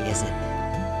your day, is it?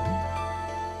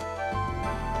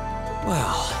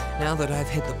 Well, now that I've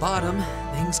hit the bottom,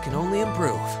 things can only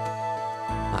improve.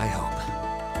 I hope.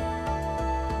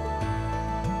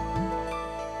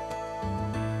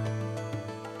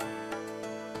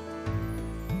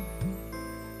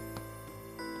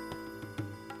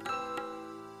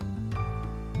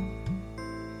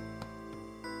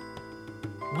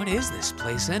 What is this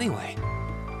place anyway?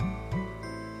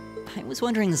 I was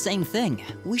wondering the same thing.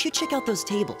 We should check out those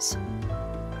tables.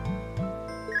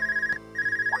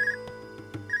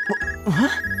 Huh?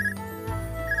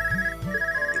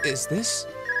 Is this?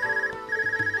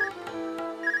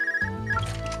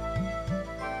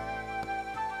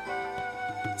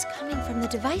 It's coming from the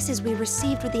devices we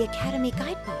received with the Academy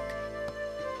guidebook.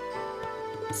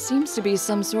 Seems to be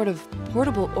some sort of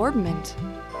portable orbment.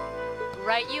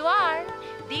 Right you are.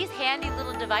 These handy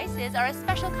little devices are a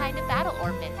special kind of battle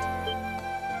orbment.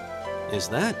 Is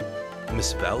that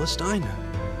Miss Valentine?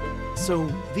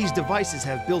 So, these devices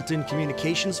have built-in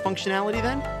communications functionality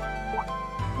then?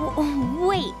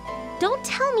 Wait, don't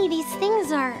tell me these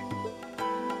things are...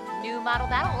 New model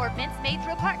battle orbments made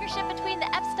through a partnership between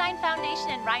the Epstein Foundation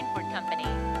and Reinford Company.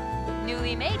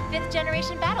 Newly made 5th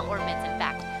generation battle orbments, in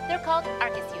fact. They're called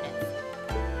Arcus units.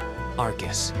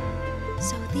 Arcus.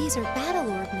 So these are battle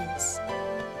orbments.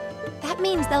 That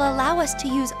means they'll allow us to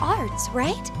use arts,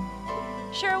 right?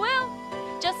 Sure will.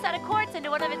 Just set a quartz into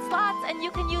one of its slots and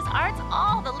you can use arts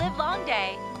all the livelong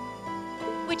day.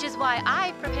 Which is why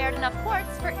I've prepared enough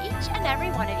quartz for each and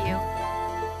every one of you.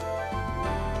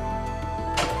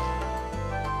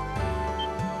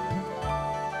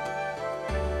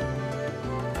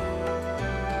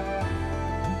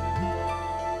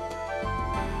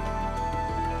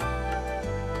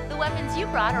 The weapons you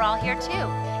brought are all here too,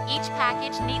 each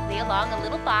packaged neatly along a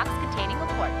little box containing the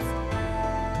quartz.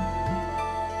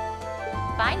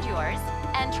 Find yours,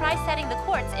 and try setting the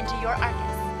quartz into your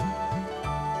Arcus.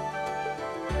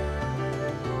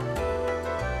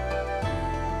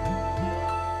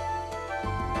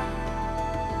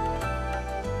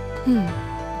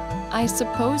 I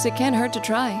suppose it can't hurt to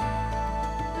try.